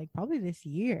until like probably this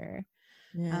year.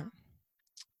 Yeah.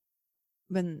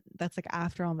 When that's like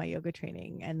after all my yoga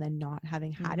training and then not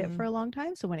having had it for a long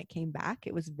time. So when it came back,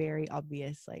 it was very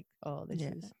obvious, like, oh, this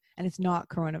is, and it's not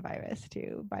coronavirus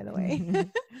too, by the way.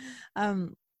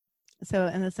 So,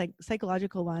 and the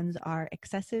psychological ones are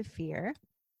excessive fear,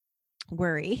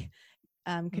 worry,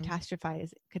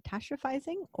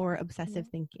 catastrophizing, or obsessive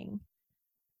thinking.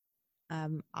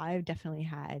 I've definitely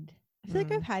had, I feel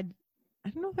like I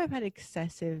don't know if I've had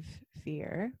excessive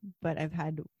fear, but I've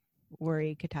had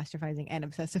worry, catastrophizing, and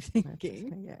obsessive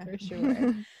thinking for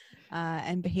sure.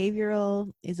 And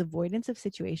behavioral is avoidance of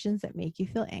situations that make you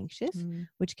feel anxious,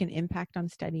 which can impact on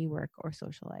study, work, or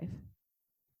social life.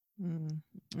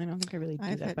 I don't think I really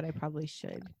do that, but I probably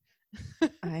should.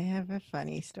 I have a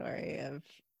funny story of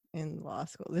in law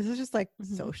school. This is just like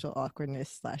social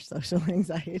awkwardness / social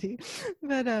anxiety.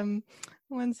 But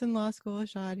once in law school,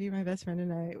 Shadi, my best friend,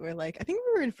 and I were like, I think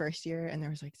we were in first year, and there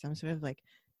was like some sort of like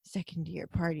second year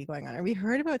party going on, or we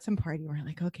heard about some party. We're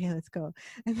like, okay, let's go.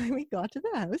 And then we got to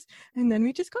the house, and then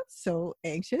we just got so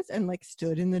anxious and like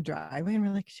stood in the driveway, and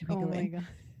we're like, should we go in? God.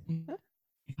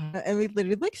 And we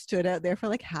literally like stood out there for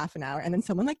like half an hour, and then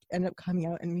someone like ended up coming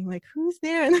out and being like, who's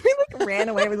there? And then we like ran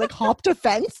away. We like hopped a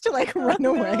fence to like run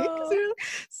away because we were like,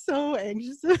 so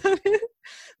anxious about it.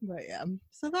 But yeah,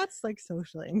 so that's like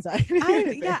social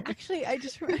anxiety. Actually, I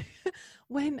just remember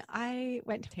when I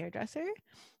went to the hairdresser,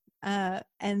 and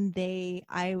I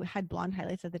had blonde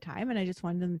highlights at the time, and I just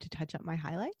wanted them to touch up my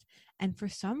highlights. And for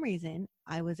some reason,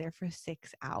 I was there for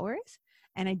 6 hours,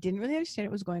 and I didn't really understand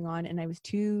what was going on, and I was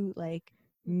too like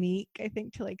meek, I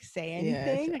think, to like say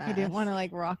anything. I didn't want to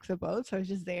like rock the boat, so I was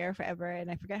just there forever, and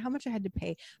I forget how much I had to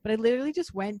pay, but I literally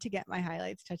just went to get my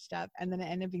highlights touched up, and then it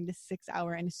ended up being this 6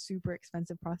 hour and super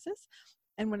expensive process.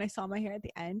 And when I saw my hair at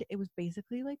the end, it was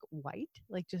basically like white,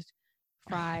 like just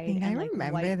fried. I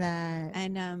remember white. That.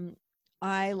 And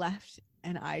I left,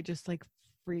 and I just like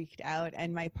freaked out,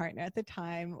 and my partner at the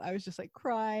time, I was just like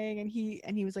crying, and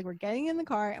he was like, we're getting in the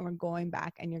car and we're going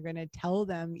back, and you're gonna tell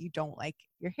them you don't like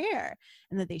your hair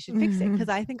and that they should fix it, because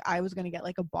I think I was gonna get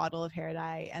like a bottle of hair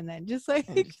dye and then just like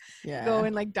go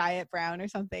and like dye it brown or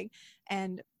something.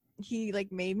 And he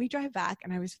like made me drive back,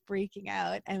 and I was freaking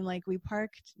out, and like we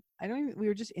parked, we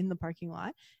were just in the parking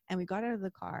lot, and we got out of the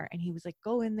car, and he was like,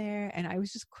 go in there, and I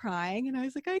was just crying, and I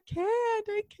was like, I can't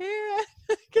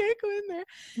go in there.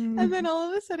 And then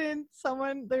all of a sudden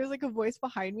there was like a voice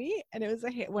behind me, and it was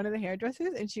one of the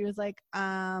hairdressers, and she was like,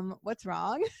 what's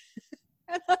wrong?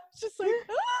 And I was just like,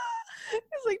 I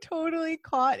was like totally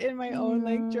caught in my own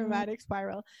like dramatic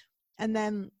spiral. And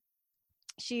then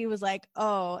she was like,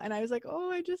 oh, and I was like,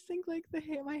 oh, I just think like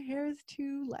my hair is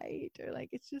too light, or like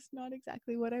it's just not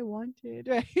exactly what I wanted,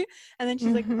 right? And then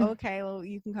she's like, okay, well,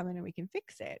 you can come in and we can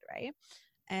fix it, right?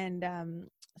 And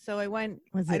so I went.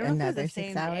 Was it another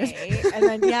 6 hours? And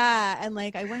then and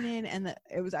like I went in, and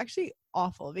it was actually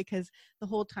awful, because the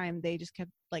whole time they just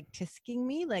kept like tisking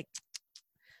me, like,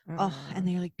 and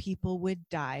they're like, people would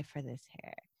die for this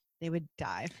hair. They would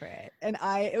die for it. And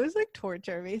it was like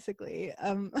torture, basically.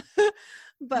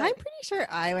 But I'm pretty sure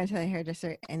I went to the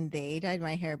hairdresser, and they dyed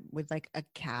my hair with like a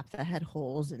cap that had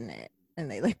holes in it,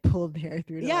 and they like pulled the hair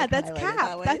through. Yeah, that's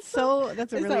cap. That's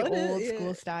a really old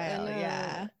school style.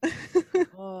 Yeah.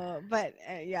 but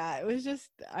yeah, it was just,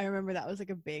 I remember that was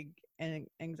like a big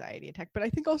anxiety attack, but I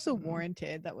think also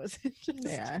warranted. That wasn't just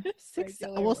Yeah. 6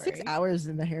 worry. hours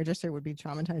in the hairdresser would be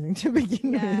traumatizing to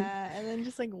begin with. Yeah, and then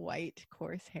just like white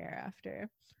coarse hair after.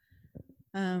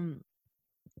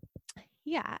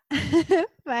 Yeah.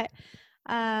 But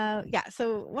yeah,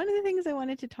 so one of the things I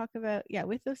wanted to talk about, yeah,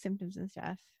 with those symptoms and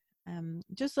stuff,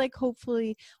 just like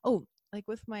hopefully, like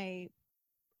with my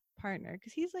partner,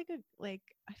 because he's like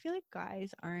I feel like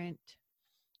guys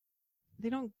they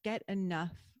don't get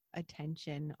enough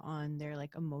attention on their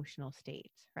like emotional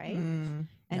states, right? And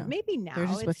no. maybe now They're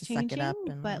just it's supposed to suck it changing, up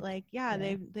and, but like, yeah,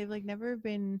 yeah. they've like never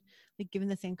been like given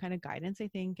the same kind of guidance, I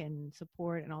think, and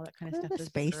support and all that kind of Or stuff the as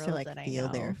space girls to like that I feel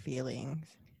know. their feelings.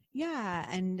 Yeah,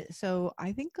 and so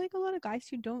I think like a lot of guys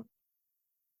who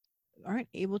aren't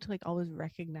able to like always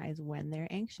recognize when they're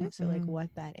anxious or like what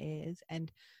that is. And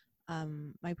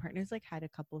my partner's like had a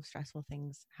couple of stressful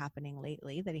things happening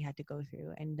lately that he had to go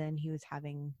through, and then he was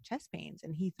having chest pains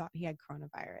and he thought he had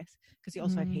coronavirus because he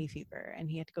also had hay fever, and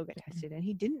he had to go get tested and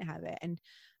he didn't have it. And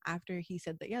after he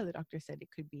said that, yeah, the doctor said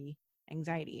it could be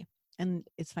anxiety. And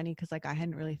it's funny because like I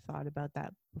hadn't really thought about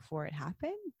that before it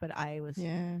happened, but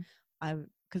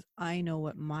because I know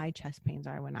what my chest pains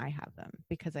are when I have them,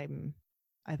 because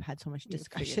I've had so much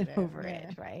discussion over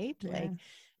it, right? Yeah. Like,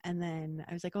 and then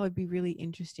I was like, oh, it'd be really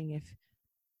interesting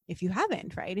if you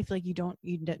haven't, right? If like you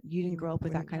didn't grow up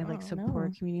with that kind of like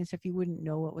support community and stuff, you wouldn't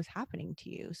know what was happening to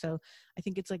you. So I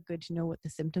think it's like good to know what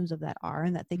the symptoms of that are,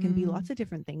 and that they can be lots of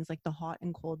different things, like the hot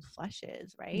and cold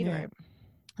flushes, right? Yeah. Or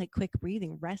like quick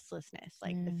breathing, restlessness,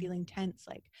 like the feeling tense,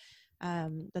 like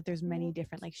that there's many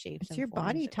different like shapes. It's your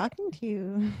body talking to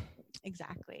you.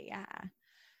 Exactly.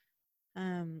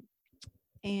 Yeah.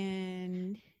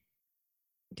 And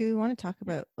do we want to talk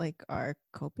about like our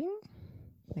coping,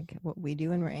 like what we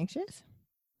do when we're anxious?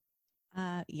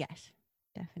 Yes,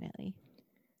 definitely.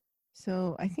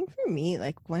 So I think for me,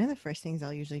 like one of the first things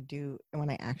I'll usually do when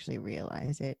I actually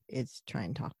realize it is try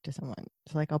and talk to someone.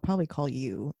 So like I'll probably call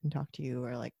you and talk to you,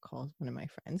 or like call one of my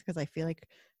friends, because I feel like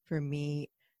for me,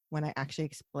 when I actually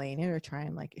explain it or try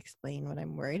and like explain what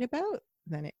I'm worried about,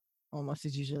 then it almost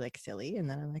is usually like silly, and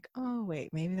then I'm like, oh wait,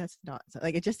 maybe that's not so.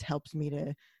 Like it just helps me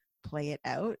to play it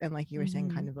out, and like you were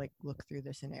saying, kind of like look through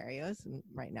the scenarios. And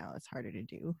right now it's harder to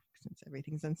do since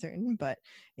everything's uncertain, but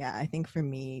yeah, I think for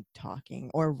me,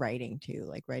 talking or writing too,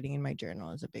 like writing in my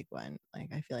journal is a big one. Like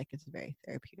I feel like it's very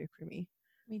therapeutic for me.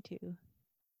 Me too.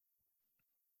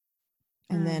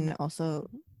 And then also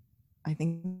I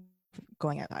think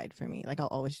going outside for me, like I'll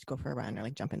always just go for a run or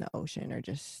like jump in the ocean, or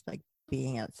just like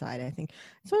being outside. I think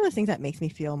it's one of those things that makes me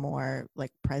feel more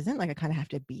like present. Like I kind of have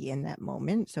to be in that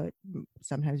moment, so it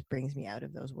sometimes brings me out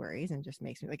of those worries and just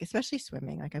makes me like, especially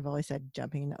swimming, like I've always said,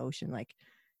 jumping in the ocean, like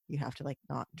you have to like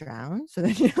not drown, so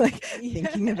then you're like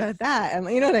thinking about that, and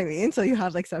you know what I mean, so you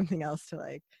have like something else to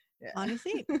like. Yeah.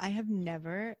 Honestly, I have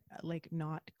never like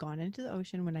not gone into the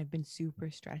ocean when I've been super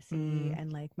stressy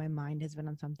and like my mind has been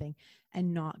on something,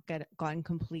 and not gotten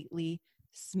completely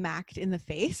smacked in the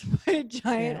face by a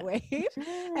giant wave.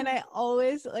 And I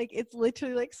always like, it's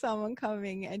literally like someone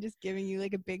coming and just giving you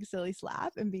like a big silly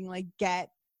slap and being like, get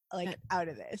like out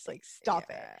of this, like stop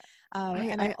it.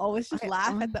 And I always just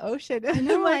laugh at the ocean. I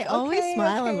know, like, I always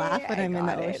smile and laugh when I'm in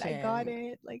the ocean. I got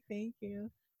it. Like, thank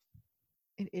you.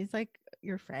 It is like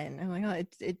your friend. Oh my god,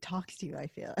 it talks to you, I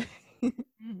feel. And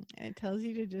it tells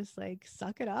you to just like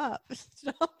suck it up.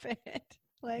 Stop it.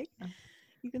 Like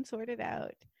you can sort it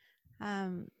out.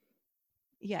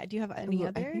 Yeah, do you have any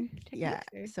other techniques? Yeah,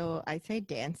 so I'd say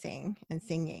dancing and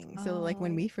singing. So like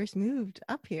when we first moved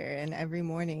up here, and every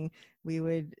morning we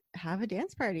would have a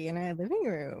dance party in our living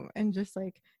room and just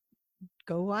like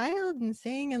go wild and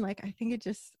sing, and like I think it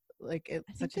just like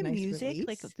it's such a nice music release.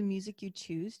 Like the music you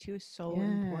choose too is so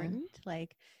important.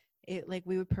 Like it, like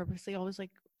we would purposely always like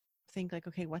think like,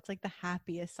 okay, what's like the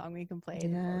happiest song we can play, the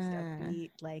most upbeat,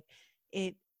 like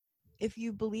it. If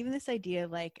you believe in this idea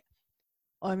of like,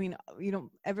 I mean, you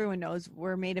know, everyone knows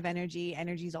we're made of energy.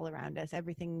 Energy's all around us.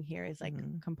 Everything here is like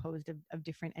composed of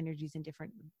different energies and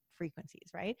different frequencies,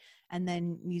 right? And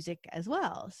then music as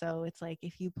well. So it's like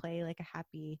if you play like a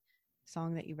happy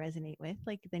song that you resonate with,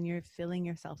 like then you're filling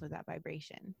yourself with that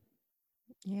vibration.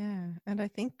 Yeah, and I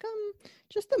think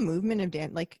just the movement of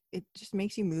dance, like it just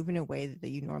makes you move in a way that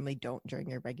you normally don't during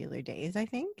your regular days, I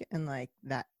think, and like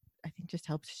that I think just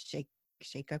helps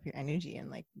shake up your energy and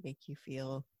like make you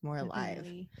feel more alive.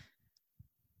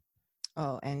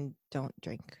 Oh, and don't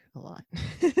drink a lot.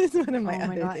 It's one of my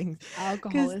other things.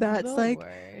 Alcohol is that's the like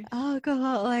worst.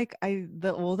 Alcohol. Like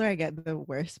the older I get, the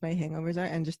worse my hangovers are,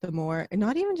 and just the more, and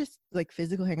not even just like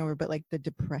physical hangover, but like the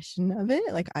depression of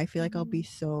it. Like I feel like I'll be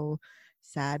so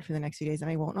sad for the next few days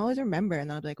and I won't always remember. And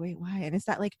then I'll be like, wait, why? And it's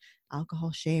that like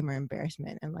alcohol shame or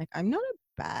embarrassment. And like, I'm not a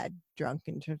bad drunk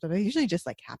in terms of, I usually just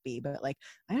like happy, but like,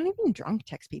 I don't even drunk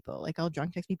text people. Like, I'll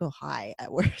drunk text people high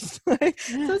at worst. Like,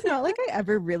 so it's not like I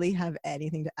ever really have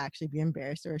anything to actually be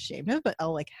embarrassed or ashamed of, but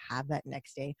I'll like have that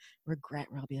next day regret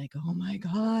where I'll be like, oh my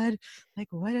God, like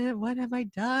what have I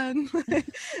done?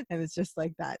 And it's just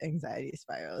like that anxiety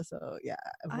spiral. So yeah,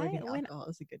 avoiding alcohol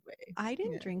is a good way. I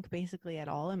didn't drink basically at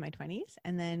all in my 20s.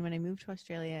 And then when I moved to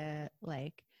Australia,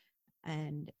 like,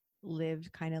 and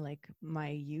lived kind of like my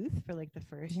youth for like the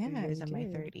first few years of my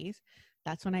 30s,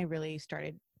 that's when I really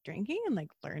started drinking and like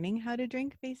learning how to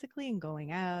drink basically, and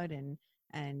going out and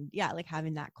yeah, like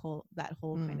having that whole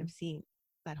kind of scene,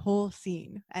 that whole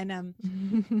scene. And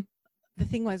the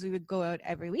thing was, we would go out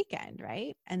every weekend,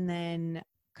 right? And then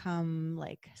come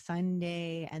like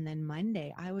Sunday and then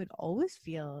Monday, I would always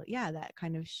feel that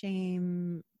kind of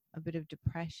shame, a bit of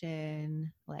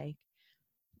depression. Like,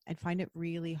 I'd find it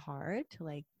really hard to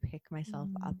like pick myself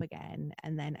up again.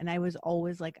 And I was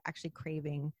always like actually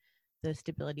craving the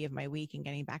stability of my week and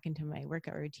getting back into my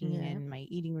workout routine and my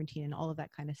eating routine and all of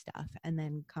that kind of stuff. And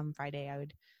then come Friday, I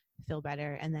would feel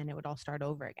better, and then it would all start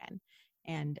over again.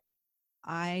 And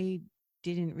I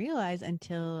didn't realize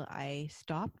until I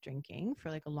stopped drinking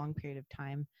for like a long period of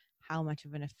time how much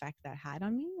of an effect that had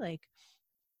on me. Like,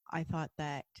 I thought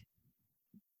that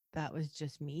was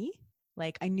just me.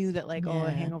 Like, I knew that like, oh,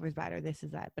 a hangover is bad or this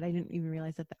is that, but I didn't even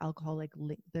realize that the alcohol like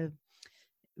the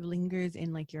lingers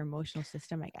in like your emotional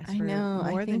system, I guess. I know.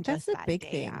 More I than think that's just the that big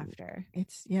day thing. after.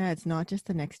 It's not just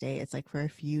the next day. It's like for a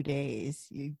few days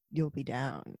you'll be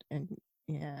down, and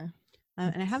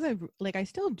and I have I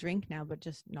still drink now, but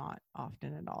just not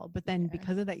often at all. But then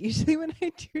because of that, usually when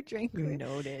I do drink,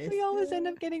 we always end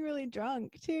up getting really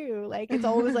drunk too. Like, it's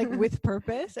always like with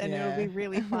purpose, and it'll be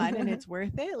really fun, and it's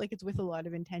worth it. Like, it's with a lot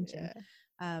of intention.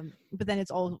 But then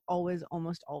it's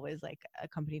almost always like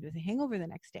accompanied with a hangover the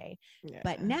next day.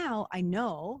 But now I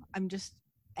know I'm just,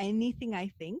 anything I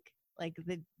think like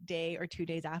the day or 2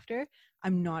 days after,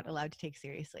 I'm not allowed to take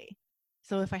seriously.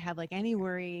 So if I have like any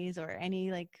worries or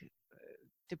any like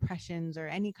depressions or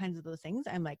any kinds of those things,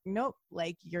 I'm like, nope,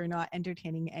 like, you're not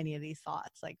entertaining any of these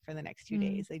thoughts like for the next 2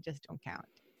 days. They just don't count.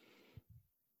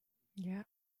 I'm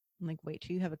like, wait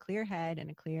till you have a clear head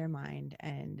and a clear mind,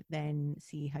 and then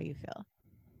see how you feel.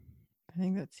 I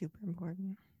think that's super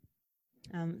important.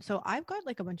 So I've got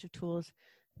like a bunch of tools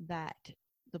that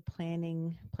the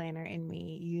planner in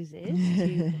me uses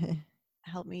to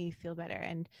help me feel better,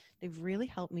 and they've really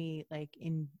helped me like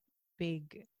in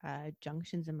big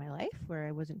junctions in my life where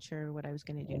I wasn't sure what I was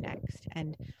going to do next.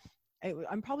 And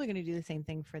I'm probably going to do the same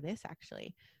thing for this,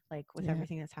 actually, like with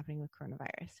everything that's happening with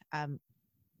coronavirus.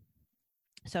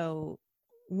 So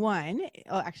one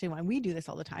we do this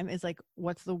all the time, is like,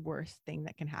 what's the worst thing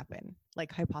that can happen?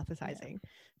 Like, hypothesizing.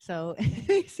 So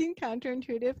it seems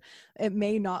counterintuitive. It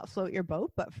may not float your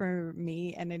boat, but for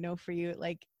me, and I know for you,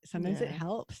 like, sometimes it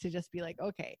helps to just be like,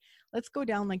 okay, let's go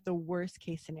down like the worst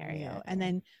case scenario. And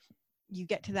then you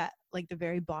get to that, like the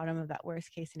very bottom of that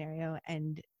worst case scenario,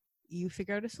 and you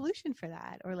figure out a solution for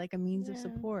that, or like a means of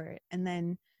support. And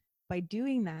then by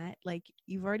doing that, like,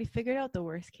 you've already figured out the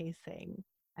worst case thing,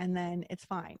 and then it's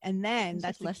fine. And then it's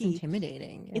that's less key.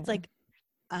 intimidating. It's like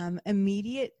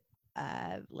immediate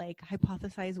like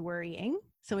hypothesize worrying.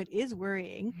 So it is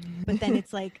worrying, but then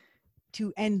it's like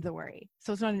to end the worry.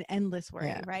 So it's not an endless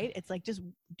worry, right? It's like, just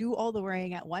do all the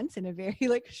worrying at once in a very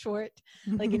like short,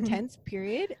 like intense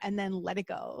period, and then let it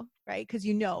go, right? Because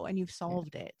you know, and you've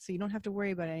solved it. So you don't have to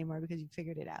worry about it anymore because you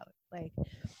figured it out. Like,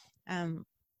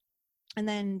 and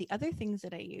then the other things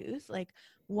that I use, like,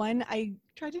 one, I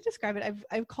tried to describe it.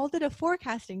 I've called it a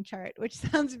forecasting chart, which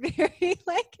sounds very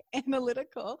like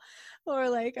analytical, or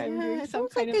like I'm doing some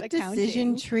kind of accounting.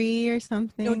 Decision tree or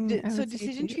something. No, so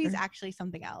decision tree is actually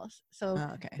something else. So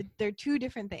they're two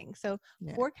different things. So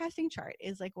forecasting chart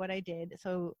is like what I did.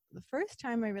 So the first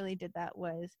time I really did that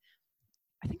was,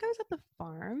 I think I was at the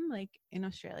farm, like in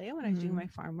Australia, when I was doing my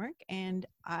farm work, and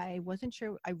I wasn't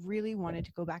sure. I really wanted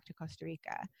to go back to Costa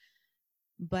Rica,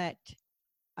 but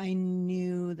I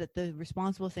knew that the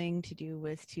responsible thing to do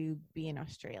was to be in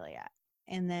Australia.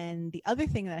 And then the other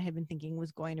thing that I had been thinking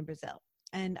was going to Brazil.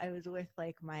 And I was with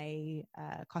like my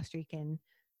Costa Rican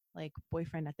like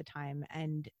boyfriend at the time,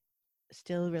 and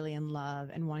still really in love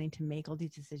and wanting to make all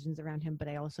these decisions around him. But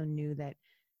I also knew that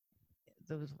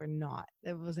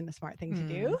it wasn't a smart thing to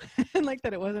do, and like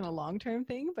that it wasn't a long-term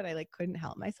thing, but I like couldn't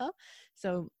help myself.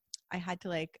 So I had to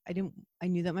like, I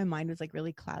knew that my mind was like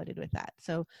really clouded with that.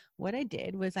 So what I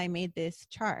did was I made this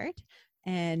chart,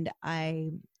 and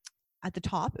I at the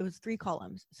top, it was 3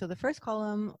 columns. So the first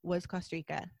column was Costa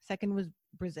Rica, second was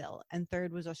Brazil, and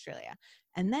third was Australia.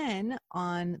 And then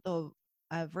on the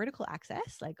vertical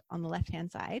axis, like on the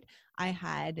left-hand side, I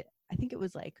think it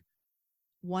was like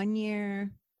 1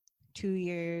 year, 2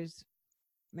 years,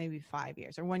 maybe 5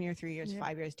 years, or 1 year, 3 years,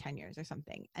 5 years, 10 years or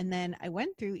something. And then I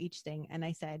went through each thing and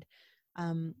I said,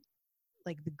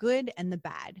 like the good and the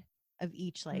bad of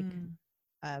each, like,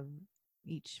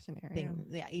 each scenario. thing.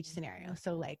 Yeah, each scenario.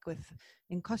 So like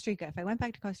in Costa Rica, if I went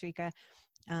back to Costa Rica,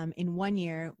 in 1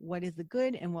 year, what is the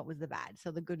good and what was the bad? So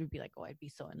the good would be like, oh, I'd be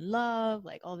so in love,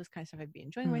 like all this kind of stuff. I'd be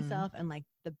enjoying myself. And like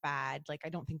the bad, like I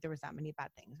don't think there was that many bad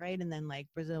things, right? And then like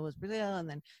Brazil was Brazil, and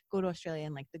then go to Australia,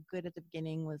 and like the good at the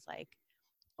beginning was like,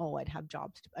 oh, I'd have a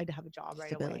job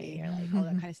right away, or like all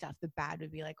that kind of stuff. The bad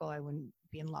would be like, oh, I wouldn't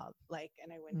be in love, like,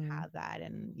 and I wouldn't have that,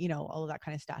 and all of that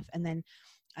kind of stuff. And then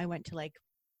I went to like,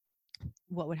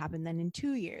 what would happen then in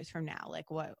 2 years from now,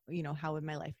 like what, how would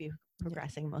my life be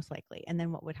progressing most likely, and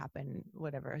then what would happen,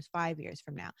 whatever is 5 years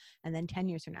from now, and then 10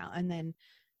 years from now. And then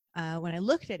when I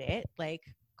looked at it, like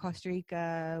Costa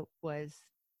Rica was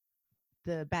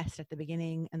the best at the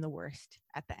beginning and the worst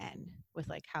at the end, with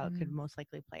like how it could most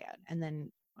likely play out. And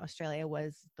then Australia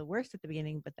was the worst at the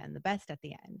beginning, but then the best at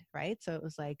the end, right? So it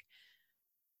was like,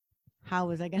 how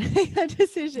was I going to make that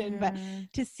decision? But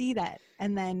to see that,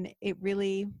 and then it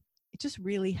just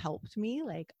really helped me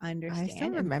like understand. I still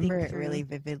remember it really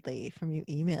vividly from you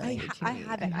emailing it to me. I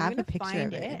have it. I'm going to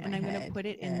find it, and I'm going to put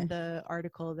it in the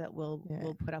article that we'll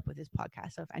put up with this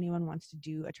podcast. So if anyone wants to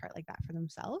do a chart like that for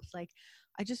themselves, like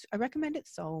I recommend it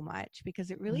so much, because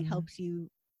it really helps you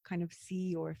kind of see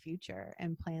your future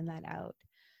and plan that out.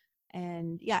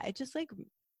 And yeah, it just like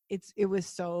it was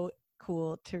so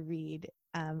cool to read.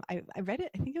 I read it,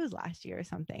 I think it was last year or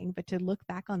something, but to look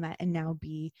back on that and now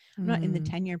be, I'm not in the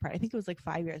 10-year part, I think it was like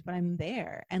 5 years, but I'm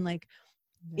there, and like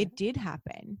it did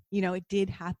happen, it did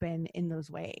happen in those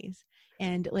ways.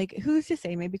 And like, who's to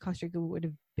say, maybe Costa Rica would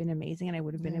have been amazing and I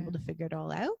would have been able to figure it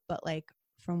all out, but like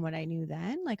from what I knew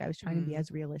then, like I was trying to be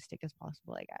as realistic as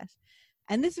possible, I guess.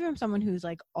 And this is from someone who's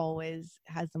like always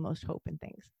has the most hope in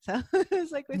things, so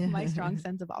it's like with my strong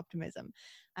sense of optimism.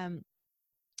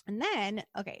 And then,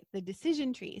 okay, the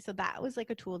decision tree. So that was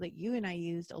like a tool that you and I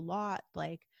used a lot,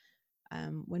 like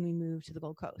when we moved to the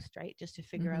Gold Coast, right? Just to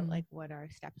figure out like what our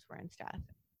steps were and stuff.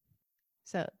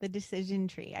 So the decision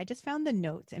tree, I just found the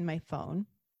notes in my phone,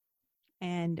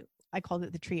 and I called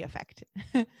it the tree effect.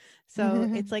 So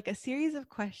it's like a series of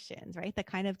questions, right, that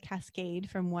kind of cascade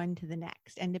from one to the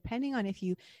next. And depending on if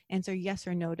you answer yes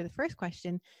or no to the first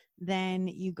question, then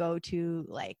you go to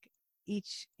like,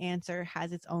 each answer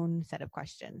has its own set of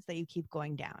questions that you keep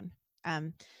going down.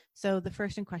 So the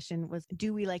first in question was,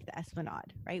 do we like the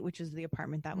Esplanade, right? Which is the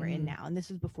apartment that we're in now. And this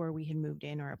was before we had moved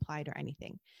in or applied or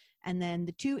anything. And then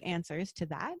the two answers to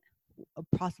that,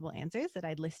 possible answers that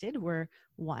I'd listed, were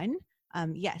one,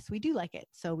 yes, we do like it.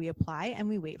 So we apply and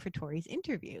we wait for Tori's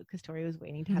interview, because Tori was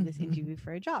waiting to have this interview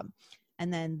for a job.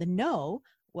 And then the no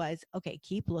was, okay,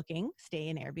 keep looking, stay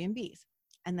in Airbnbs.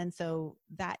 And then so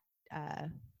that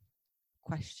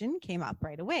question came up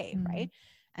right away, right?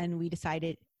 And we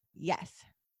decided, yes,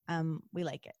 we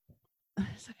like it.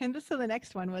 So the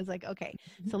next one was like, okay,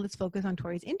 so let's focus on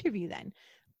Tori's interview then.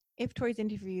 If Tori's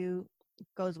interview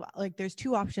goes well, like there's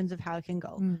two options of how it can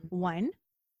go. One,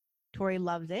 Tori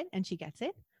loves it and she gets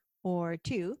it, or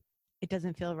two, it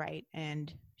doesn't feel right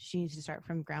and she needs to start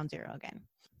from ground zero again.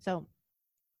 So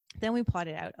then we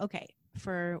plotted out, okay,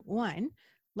 for one,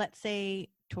 let's say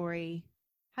Tori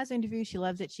has an interview, she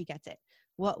loves it, she gets it.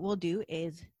 What we'll do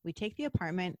is we take the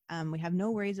apartment, we have no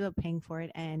worries about paying for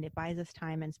it, and it buys us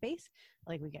time and space.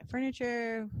 Like we get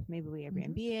furniture, maybe we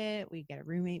Airbnb it, we get a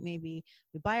roommate, maybe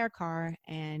we buy our car,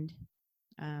 and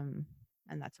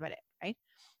that's about it, right?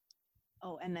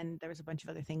 Oh, and then there was a bunch of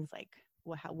other things like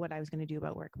what I was going to do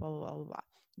about work, blah, blah, blah, blah,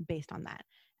 blah, based on that.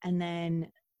 And then,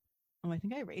 I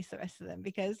think I erased the rest of them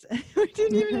because we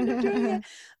didn't even end up doing it.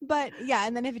 But yeah,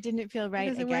 and then if it didn't feel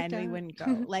right again, we wouldn't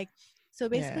go. Like, so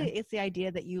basically it's the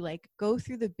idea that you like go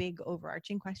through the big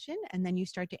overarching question and then you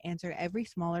start to answer every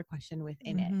smaller question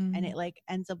within it. And it like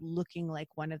ends up looking like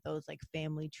one of those like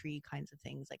family tree kinds of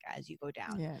things, like as you go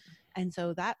down. Yeah. And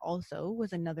so that also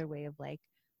was another way of like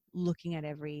looking at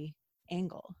every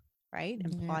angle, right?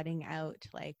 And plotting out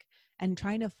like, and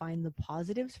trying to find the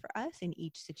positives for us in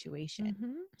each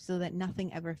situation so that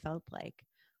nothing ever felt like,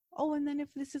 oh, and then if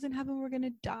this doesn't happen, we're going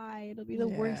to die. It'll be the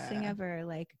worst thing ever.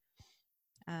 Like,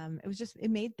 it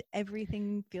made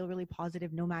everything feel really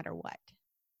positive no matter what.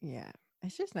 Yeah.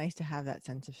 It's just nice to have that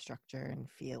sense of structure and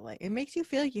feel like, it makes you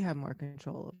feel like you have more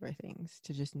control over things,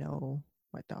 to just know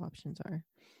what the options are.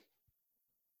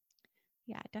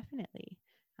 Yeah, definitely.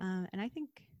 And I think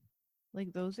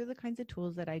like those are the kinds of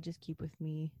tools that I just keep with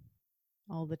me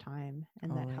all the time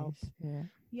and that help, Always. Yeah.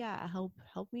 yeah,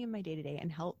 help me in my day to day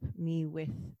and help me with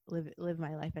live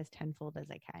my life as tenfold as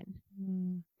I can.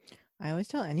 Mm. I always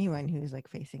tell anyone who's like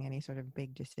facing any sort of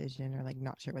big decision or like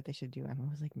not sure what they should do, I'm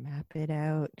always like, map it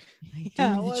out. Like, Yeah,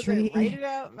 do the was it write tree. it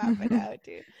out, map it out,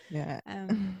 dude. Yeah.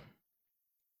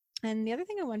 And the other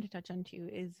thing I wanted to touch on too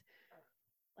is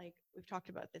like we've talked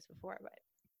about this before, but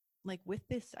like with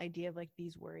this idea of like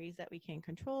these worries that we can't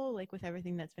control, like with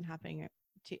everything that's been happening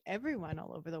to everyone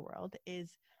all over the world,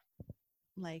 is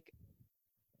like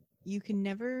you can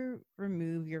never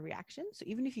remove your reaction. So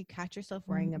even if you catch yourself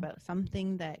worrying about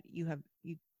something that you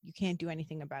can't do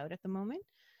anything about at the moment,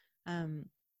 you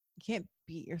can't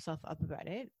beat yourself up about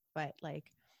it, but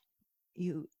like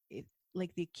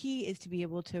like the key is to be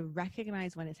able to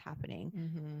recognize when it's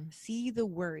happening, see the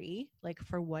worry like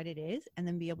for what it is, and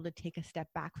then be able to take a step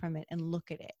back from it and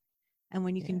look at it. And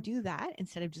when you can do that,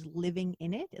 instead of just living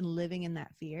in it and living in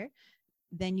that fear,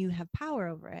 then you have power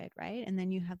over it, right? And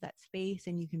then you have that space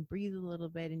and you can breathe a little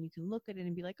bit and you can look at it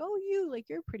and be like, oh, like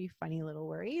you're a pretty funny little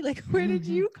worry. Like, where did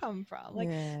you come from? Like,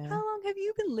 how long have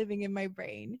you been living in my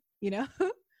brain? You know?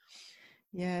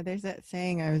 Yeah, there's that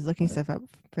saying, I was looking stuff up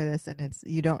for this, and it's,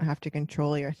 you don't have to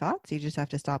control your thoughts, you just have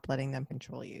to stop letting them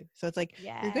control you. So it's like,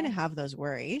 you're going to have those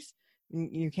worries.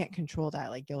 You can't control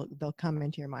that. Like they'll come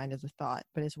into your mind as a thought,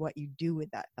 but it's what you do with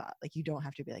that thought. Like you don't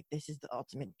have to be like, this is the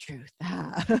ultimate truth.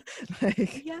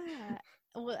 Like, yeah.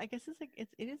 Well, I guess it's like it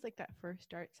is like that first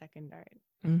dart, second dart,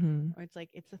 or it's like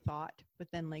it's a thought, but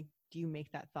then like, do you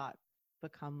make that thought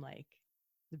become like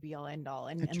the be all end all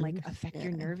and like affect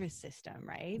your nervous system,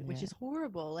 right? Which is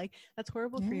horrible. Like that's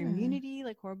horrible for your immunity,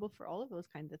 like horrible for all of those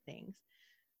kinds of things.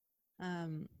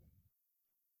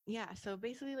 Yeah. So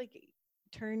basically, like,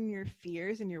 turn your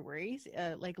fears and your worries,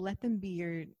 like let them be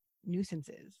your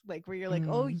nuisances, like where you're like,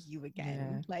 oh, you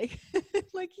again, like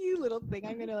like you little thing,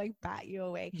 I'm gonna like bat you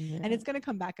away, and it's gonna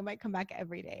come back. It might come back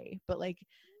every day, but like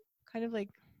kind of like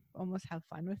almost have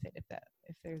fun with it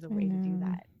if there's a way to do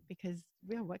that, because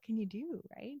what can you do,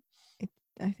 right?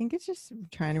 I think it's just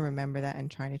trying to remember that and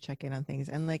trying to check in on things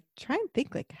and like try and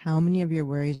think like how many of your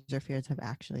worries or fears have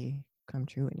actually come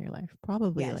true in your life.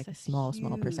 Probably like a small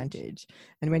percentage.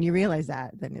 And when you realize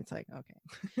that, then it's like,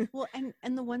 okay. Well,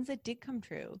 and the ones that did come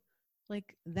true,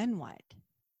 like, then what?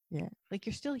 Yeah, like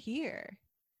you're still here.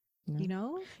 You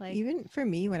know, like even for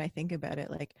me, when I think about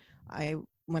it, like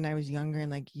when I was younger in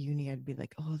like uni, I'd be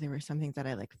like, oh, there were some things that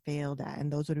I like failed at, and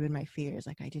those would have been my fears.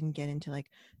 Like I didn't get into like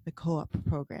the co-op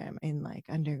program in like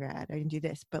undergrad. I didn't do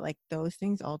this, but like those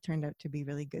things all turned out to be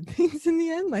really good things in the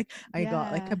end. Like I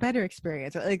got like a better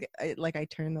experience. Like I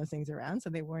turned those things around, so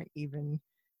they weren't even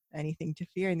anything to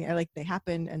fear in the air. Like they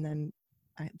happened, and then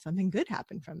something good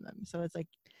happened from them. So it's like,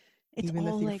 it's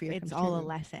all like it's all a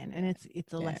lesson, and it's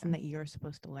a lesson that you're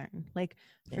supposed to learn. Like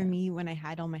for me, when I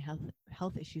had all my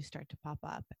health issues start to pop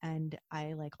up, and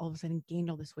I like all of a sudden gained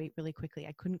all this weight really quickly,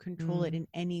 I couldn't control it in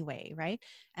any way, right?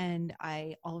 And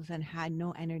I all of a sudden had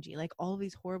no energy, like all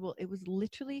these horrible, it was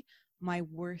literally my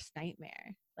worst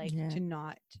nightmare, like to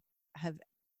not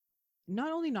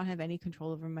only not have any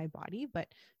control over my body, but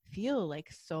feel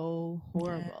like so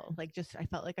horrible. Like just I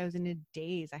felt like I was in a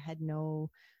daze. I had no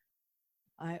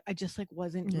I just like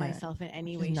wasn't myself in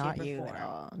any way, shape, or form. At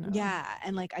all, no. Yeah.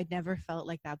 And like I'd never felt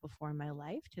like that before in my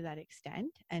life to that extent.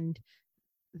 And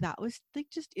that was like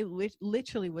just it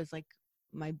literally was like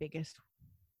my biggest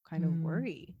kind of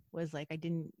worry, was like I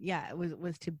didn't it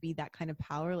was to be that kind of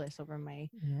powerless over my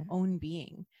own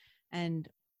being. And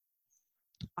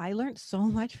I learned so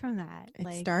much from that.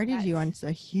 It started you on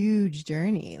a huge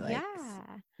journey. Like,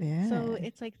 so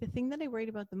it's like the thing that I worried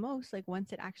about the most, like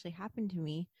once it actually happened to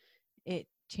me, it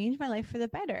changed my life for the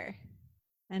better.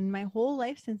 And my whole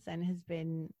life since then has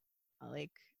been like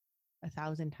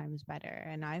 1,000 times better.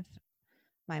 And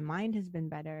my mind has been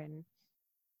better. And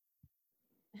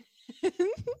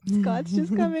Scott's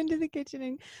just come into the kitchen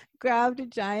and grabbed a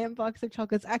giant box of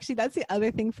chocolates. Actually, that's the other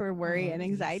thing for worry and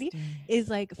anxiety is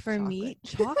like for me,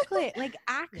 chocolate, like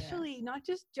actually not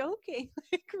just joking,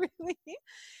 like really,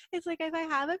 it's like if I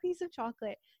have a piece of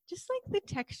chocolate, just like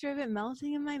the texture of it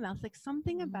melting in my mouth, like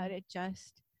something about it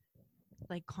just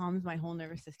like calms my whole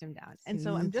nervous system down. And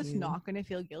so I'm just not going to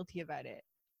feel guilty about it.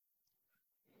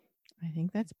 I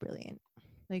think that's brilliant.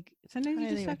 Like sometimes you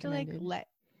just have to like let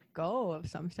go of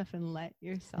some stuff and let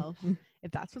yourself,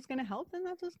 if that's what's going to help, then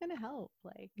that's what's going to help.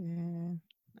 Like,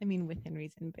 I mean, within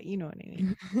reason, but you know what I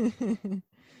mean.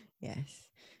 Yes.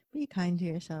 Be kind to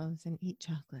yourselves and eat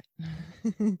chocolate.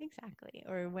 Exactly.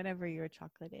 Or whatever your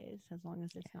chocolate is, as long as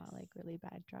it's not like really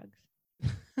bad drugs.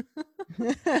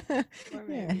 Or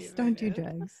maybe Yes, don't do overdose.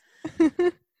 drugs.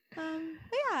 But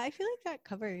yeah, I feel like that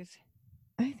covers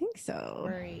I think so.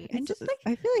 worry. And just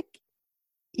I feel like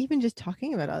even just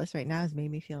talking about all this right now has made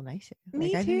me feel nicer. me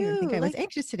Like I didn't even think too. I was Like,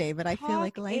 anxious today, but I feel talk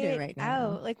like lighter it right now.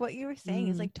 out. Like what you were saying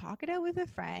is Mm. like talk it out with a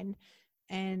friend,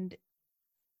 and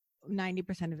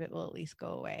 90% of it will at least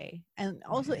go away. And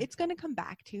also Okay. it's going to come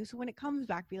back too. So when it comes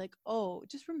back, be like, oh,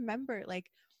 just remember,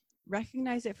 like,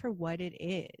 recognize it for what it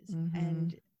is, Mhm.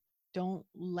 and don't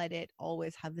let it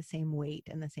always have the same weight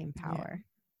and the same power.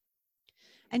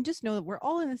 And just know that we're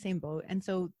all in the same boat. And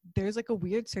so there's like a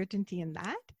weird certainty in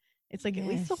that. It's like at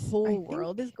least the Yes, whole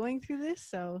world is going through this.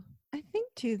 So I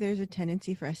think too, there's a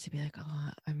tendency for us to be like, "Oh,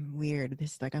 I'm weird.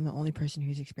 This like I'm the only person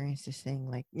who's experienced this thing."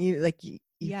 Like you feel like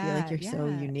yeah, you're so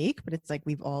yeah. unique, but it's like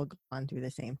we've all gone through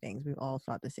the same things. We've all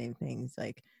thought the same things.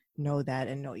 Like know that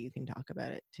and know you can talk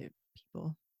about it to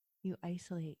people. You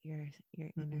isolate your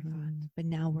inner Mhm. thoughts, but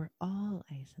now we're all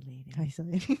isolated.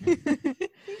 Isolating.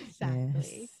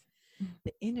 Exactly. Yes.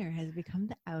 The inner has become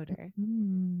the outer.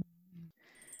 Mm.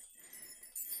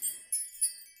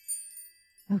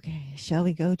 Okay, shall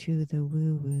we go to the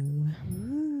woo woo?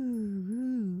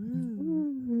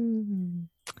 Ooh.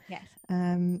 Yes.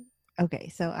 Okay,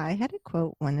 so I had to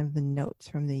quote one of the notes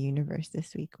from the universe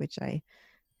this week, which I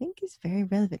think is very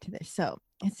relevant to this. So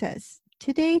it says,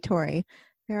 today, Tori,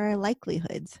 there are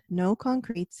likelihoods, no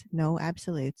concretes, no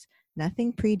absolutes,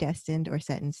 nothing predestined or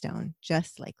set in stone,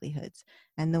 just likelihoods.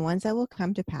 And the ones that will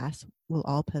come to pass will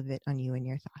all pivot on you and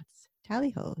your thoughts.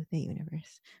 Tally ho, the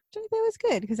universe. Which I thought was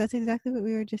good because that's exactly what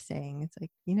we were just saying. It's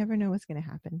like you never know what's going to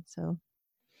happen. So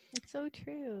It's so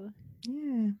true.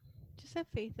 yeah. Just have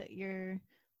faith that you're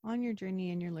on your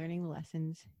journey and you're learning the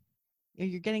lessons.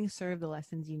 You're getting served the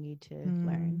lessons you need to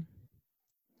learn.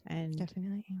 And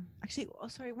Definitely. actually, oh,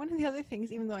 sorry, one of the other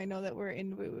things, even though I know that we're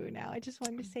in woo woo now, I just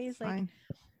wanted to say is like,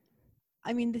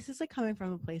 I mean, this is like coming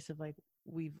from a place of like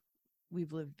we've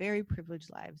lived very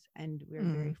privileged lives and we're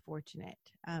very fortunate.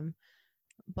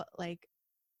 But like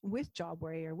with job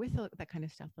worry or with that kind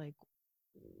of stuff, like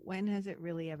when has it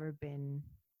really ever been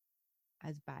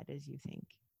as bad as you think?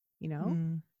 You know,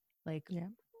 like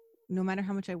no matter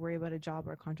how much I worry about a job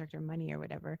or a contract or money or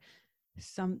whatever,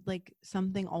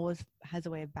 something always has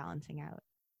a way of balancing out.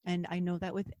 And I know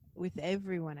that with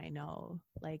everyone I know,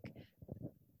 like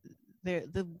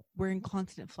we're in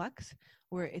constant flux,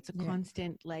 where it's a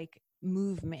constant like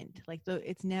movement, like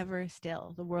it's never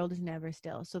still. The world is never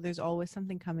still, so there's always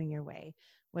something coming your way,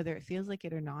 whether it feels like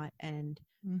it or not. And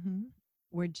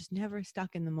we're just never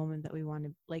stuck in the moment that we want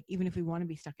to, like, even if we want to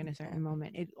be stuck in a certain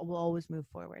moment, it will always move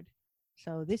forward.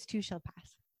 So this too shall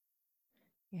pass.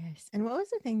 Yes. And what was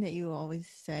the thing that you always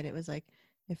said? It was like,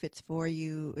 if it's for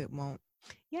you, it won't.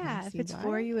 Yeah, if it's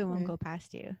for you, it won't go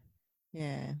past you.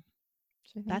 Yeah.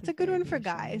 That's a good one for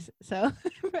guys. So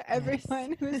for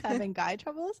everyone who's having guy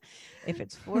troubles, if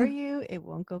it's for you, it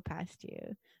won't go past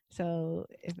you. So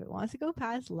if it wants to go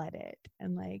past, let it.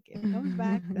 And like if it comes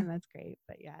back, then that's great.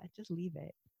 But yeah, just leave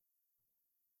it.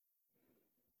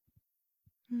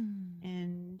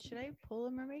 And should I pull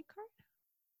a mermaid card?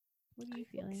 What are you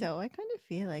feeling? So I kind of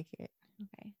feel like it.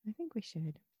 Okay. I think we should.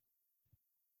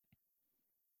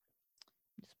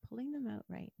 I'm just pulling them out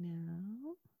right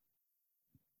now.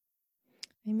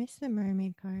 I miss the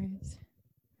mermaid cards.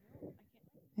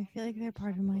 I feel like they're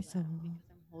part of my soul. Because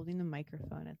I'm holding the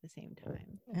microphone at the same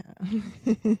time.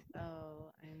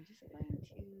 So I'm just going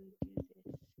to do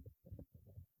this.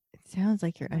 It sounds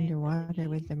like you're My underwater ability.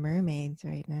 with the mermaids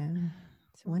right now.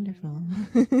 It's wonderful.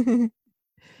 Okay.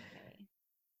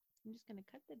 I'm just going to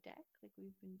cut the deck like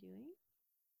we've been doing.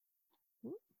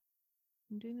 Ooh.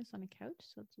 I'm doing this on a couch,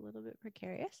 so it's a little bit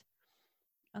precarious.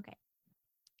 Okay.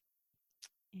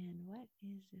 And what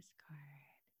is this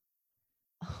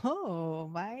card? Oh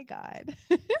my God.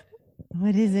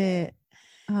 What is it?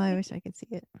 Oh, I wish I could see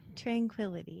it.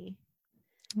 Tranquility.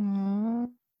 Aww.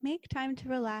 Make time to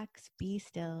relax, be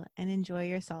still, and enjoy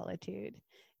your solitude,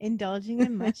 indulging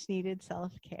in much needed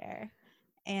self-care.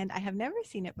 And I have never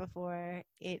seen it before.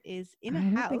 It is in a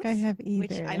house. I don't think I have either.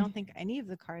 Which I don't think any of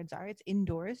the cards are. It's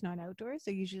indoors, not outdoors.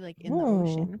 They're usually like in the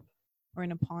ocean or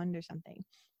in a pond or something.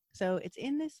 So it's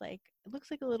in this, like, it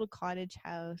looks like a little cottage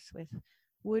house with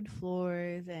wood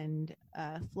floors and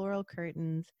floral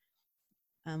curtains,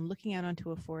 looking out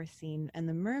onto a forest scene. And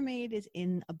the mermaid is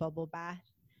in a bubble bath.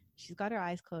 She's got her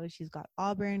eyes closed. She's got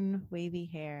auburn, wavy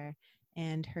hair,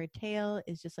 and her tail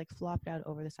is just like flopped out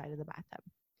over the side of the bathtub.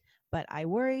 But I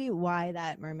worry why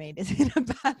that mermaid is in a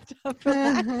bathtub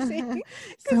relaxing.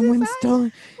 Someone stole.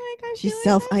 Like I She's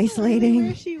feel like that's not really self-isolating.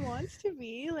 where she wants to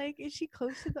be. Like, is she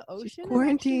close to the ocean?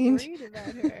 quarantined. I'm actually worried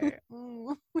about her.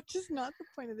 Which is not the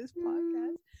point of this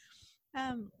podcast.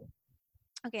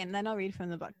 Okay, and then I'll read from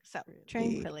the book. So,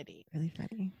 tranquility. Really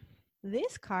funny.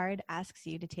 This card asks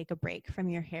you to take a break from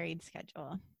your harried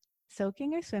schedule.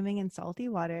 Soaking or swimming in salty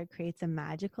water creates a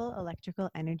magical electrical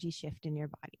energy shift in your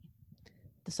body.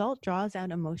 The salt draws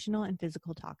out emotional and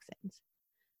physical toxins.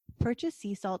 Purchase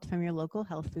sea salt from your local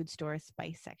health food store's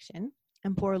spice section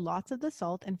and pour lots of the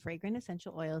salt and fragrant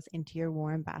essential oils into your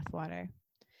warm bath water.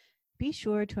 Be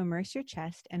sure to immerse your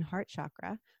chest and heart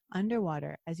chakra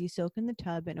underwater as you soak in the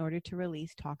tub in order to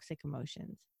release toxic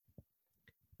emotions.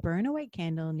 Burn a white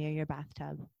candle near your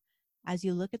bathtub. As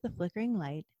you look at the flickering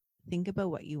light, think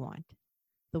about what you want.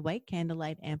 The white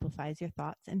candlelight amplifies your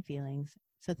thoughts and feelings,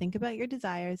 so think about your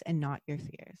desires and not your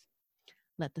fears.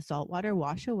 Let the salt water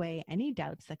wash away any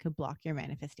doubts that could block your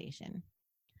manifestation.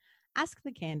 Ask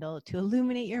the candle to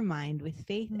illuminate your mind with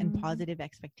faith and positive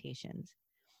expectations.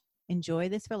 Enjoy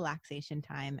this relaxation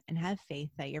time and have faith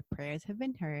that your prayers have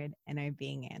been heard and are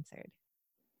being answered.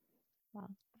 Wow.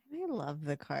 I love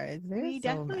the cards. They're We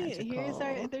so definitely,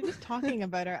 magical. they're just talking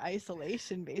about our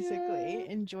isolation, basically.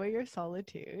 Yeah. Enjoy your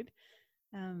solitude.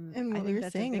 And I what think we were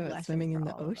that's saying a big about lesson swimming for in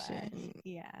the all of us. ocean.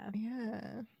 Yeah. Yeah.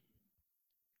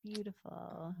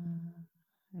 Beautiful.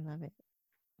 I love it.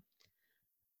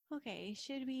 Okay,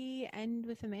 should we end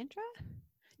with a mantra?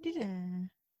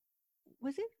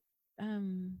 Was it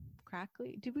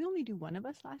crackly? Did we only do one of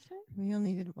us last time? We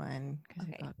only did one because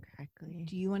Okay. it got crackly.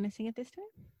 Do you want to sing it this time?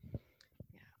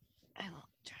 I will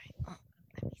try. Oh,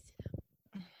 let me sit up.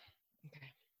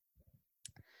 Okay.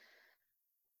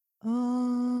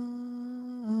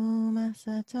 Om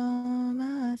Asato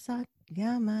Masat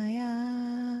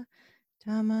Gamaya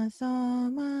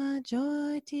Tamasoma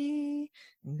Jyoti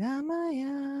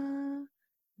Gamaya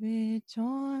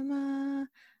Vichorma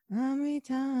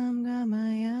Amritam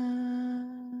Gamaya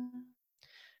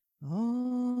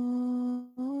Om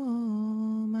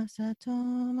Asato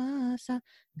Masat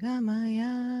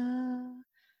Gamaya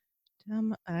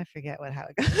I forget how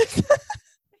it goes.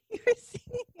 You were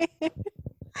singing it.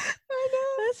 I know.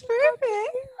 That's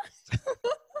perfect.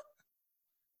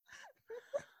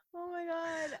 Oh my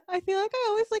god. I feel like I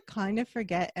always kind of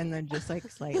forget and then just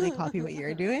slightly copy what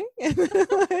you're doing.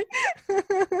 Okay,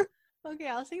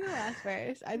 I'll sing the last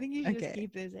verse. I think you should just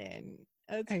keep this in.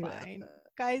 That's I will. fine.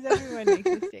 Guys, everyone makes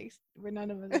mistakes. We're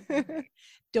none of us are perfect.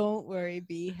 Don't worry,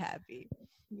 be happy.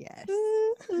 Yes.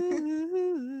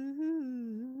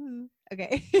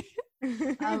 Okay.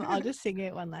 I'll just sing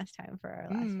it one last time for our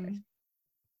last verse.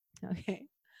 Okay.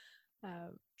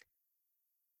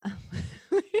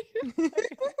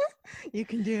 You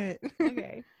can do it.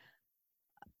 Okay.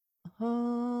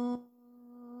 Om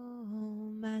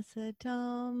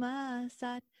Asato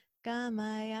Masat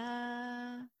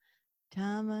Gamaya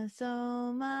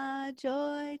Tamasoma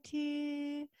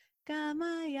Jyoti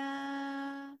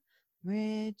Gamaya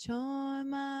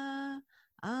Mrichorma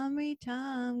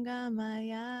Amritam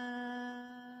Gamaya.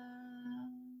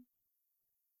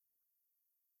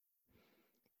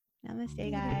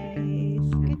 Namaste, guys.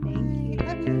 Good night.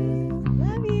 Love you.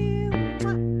 Love you.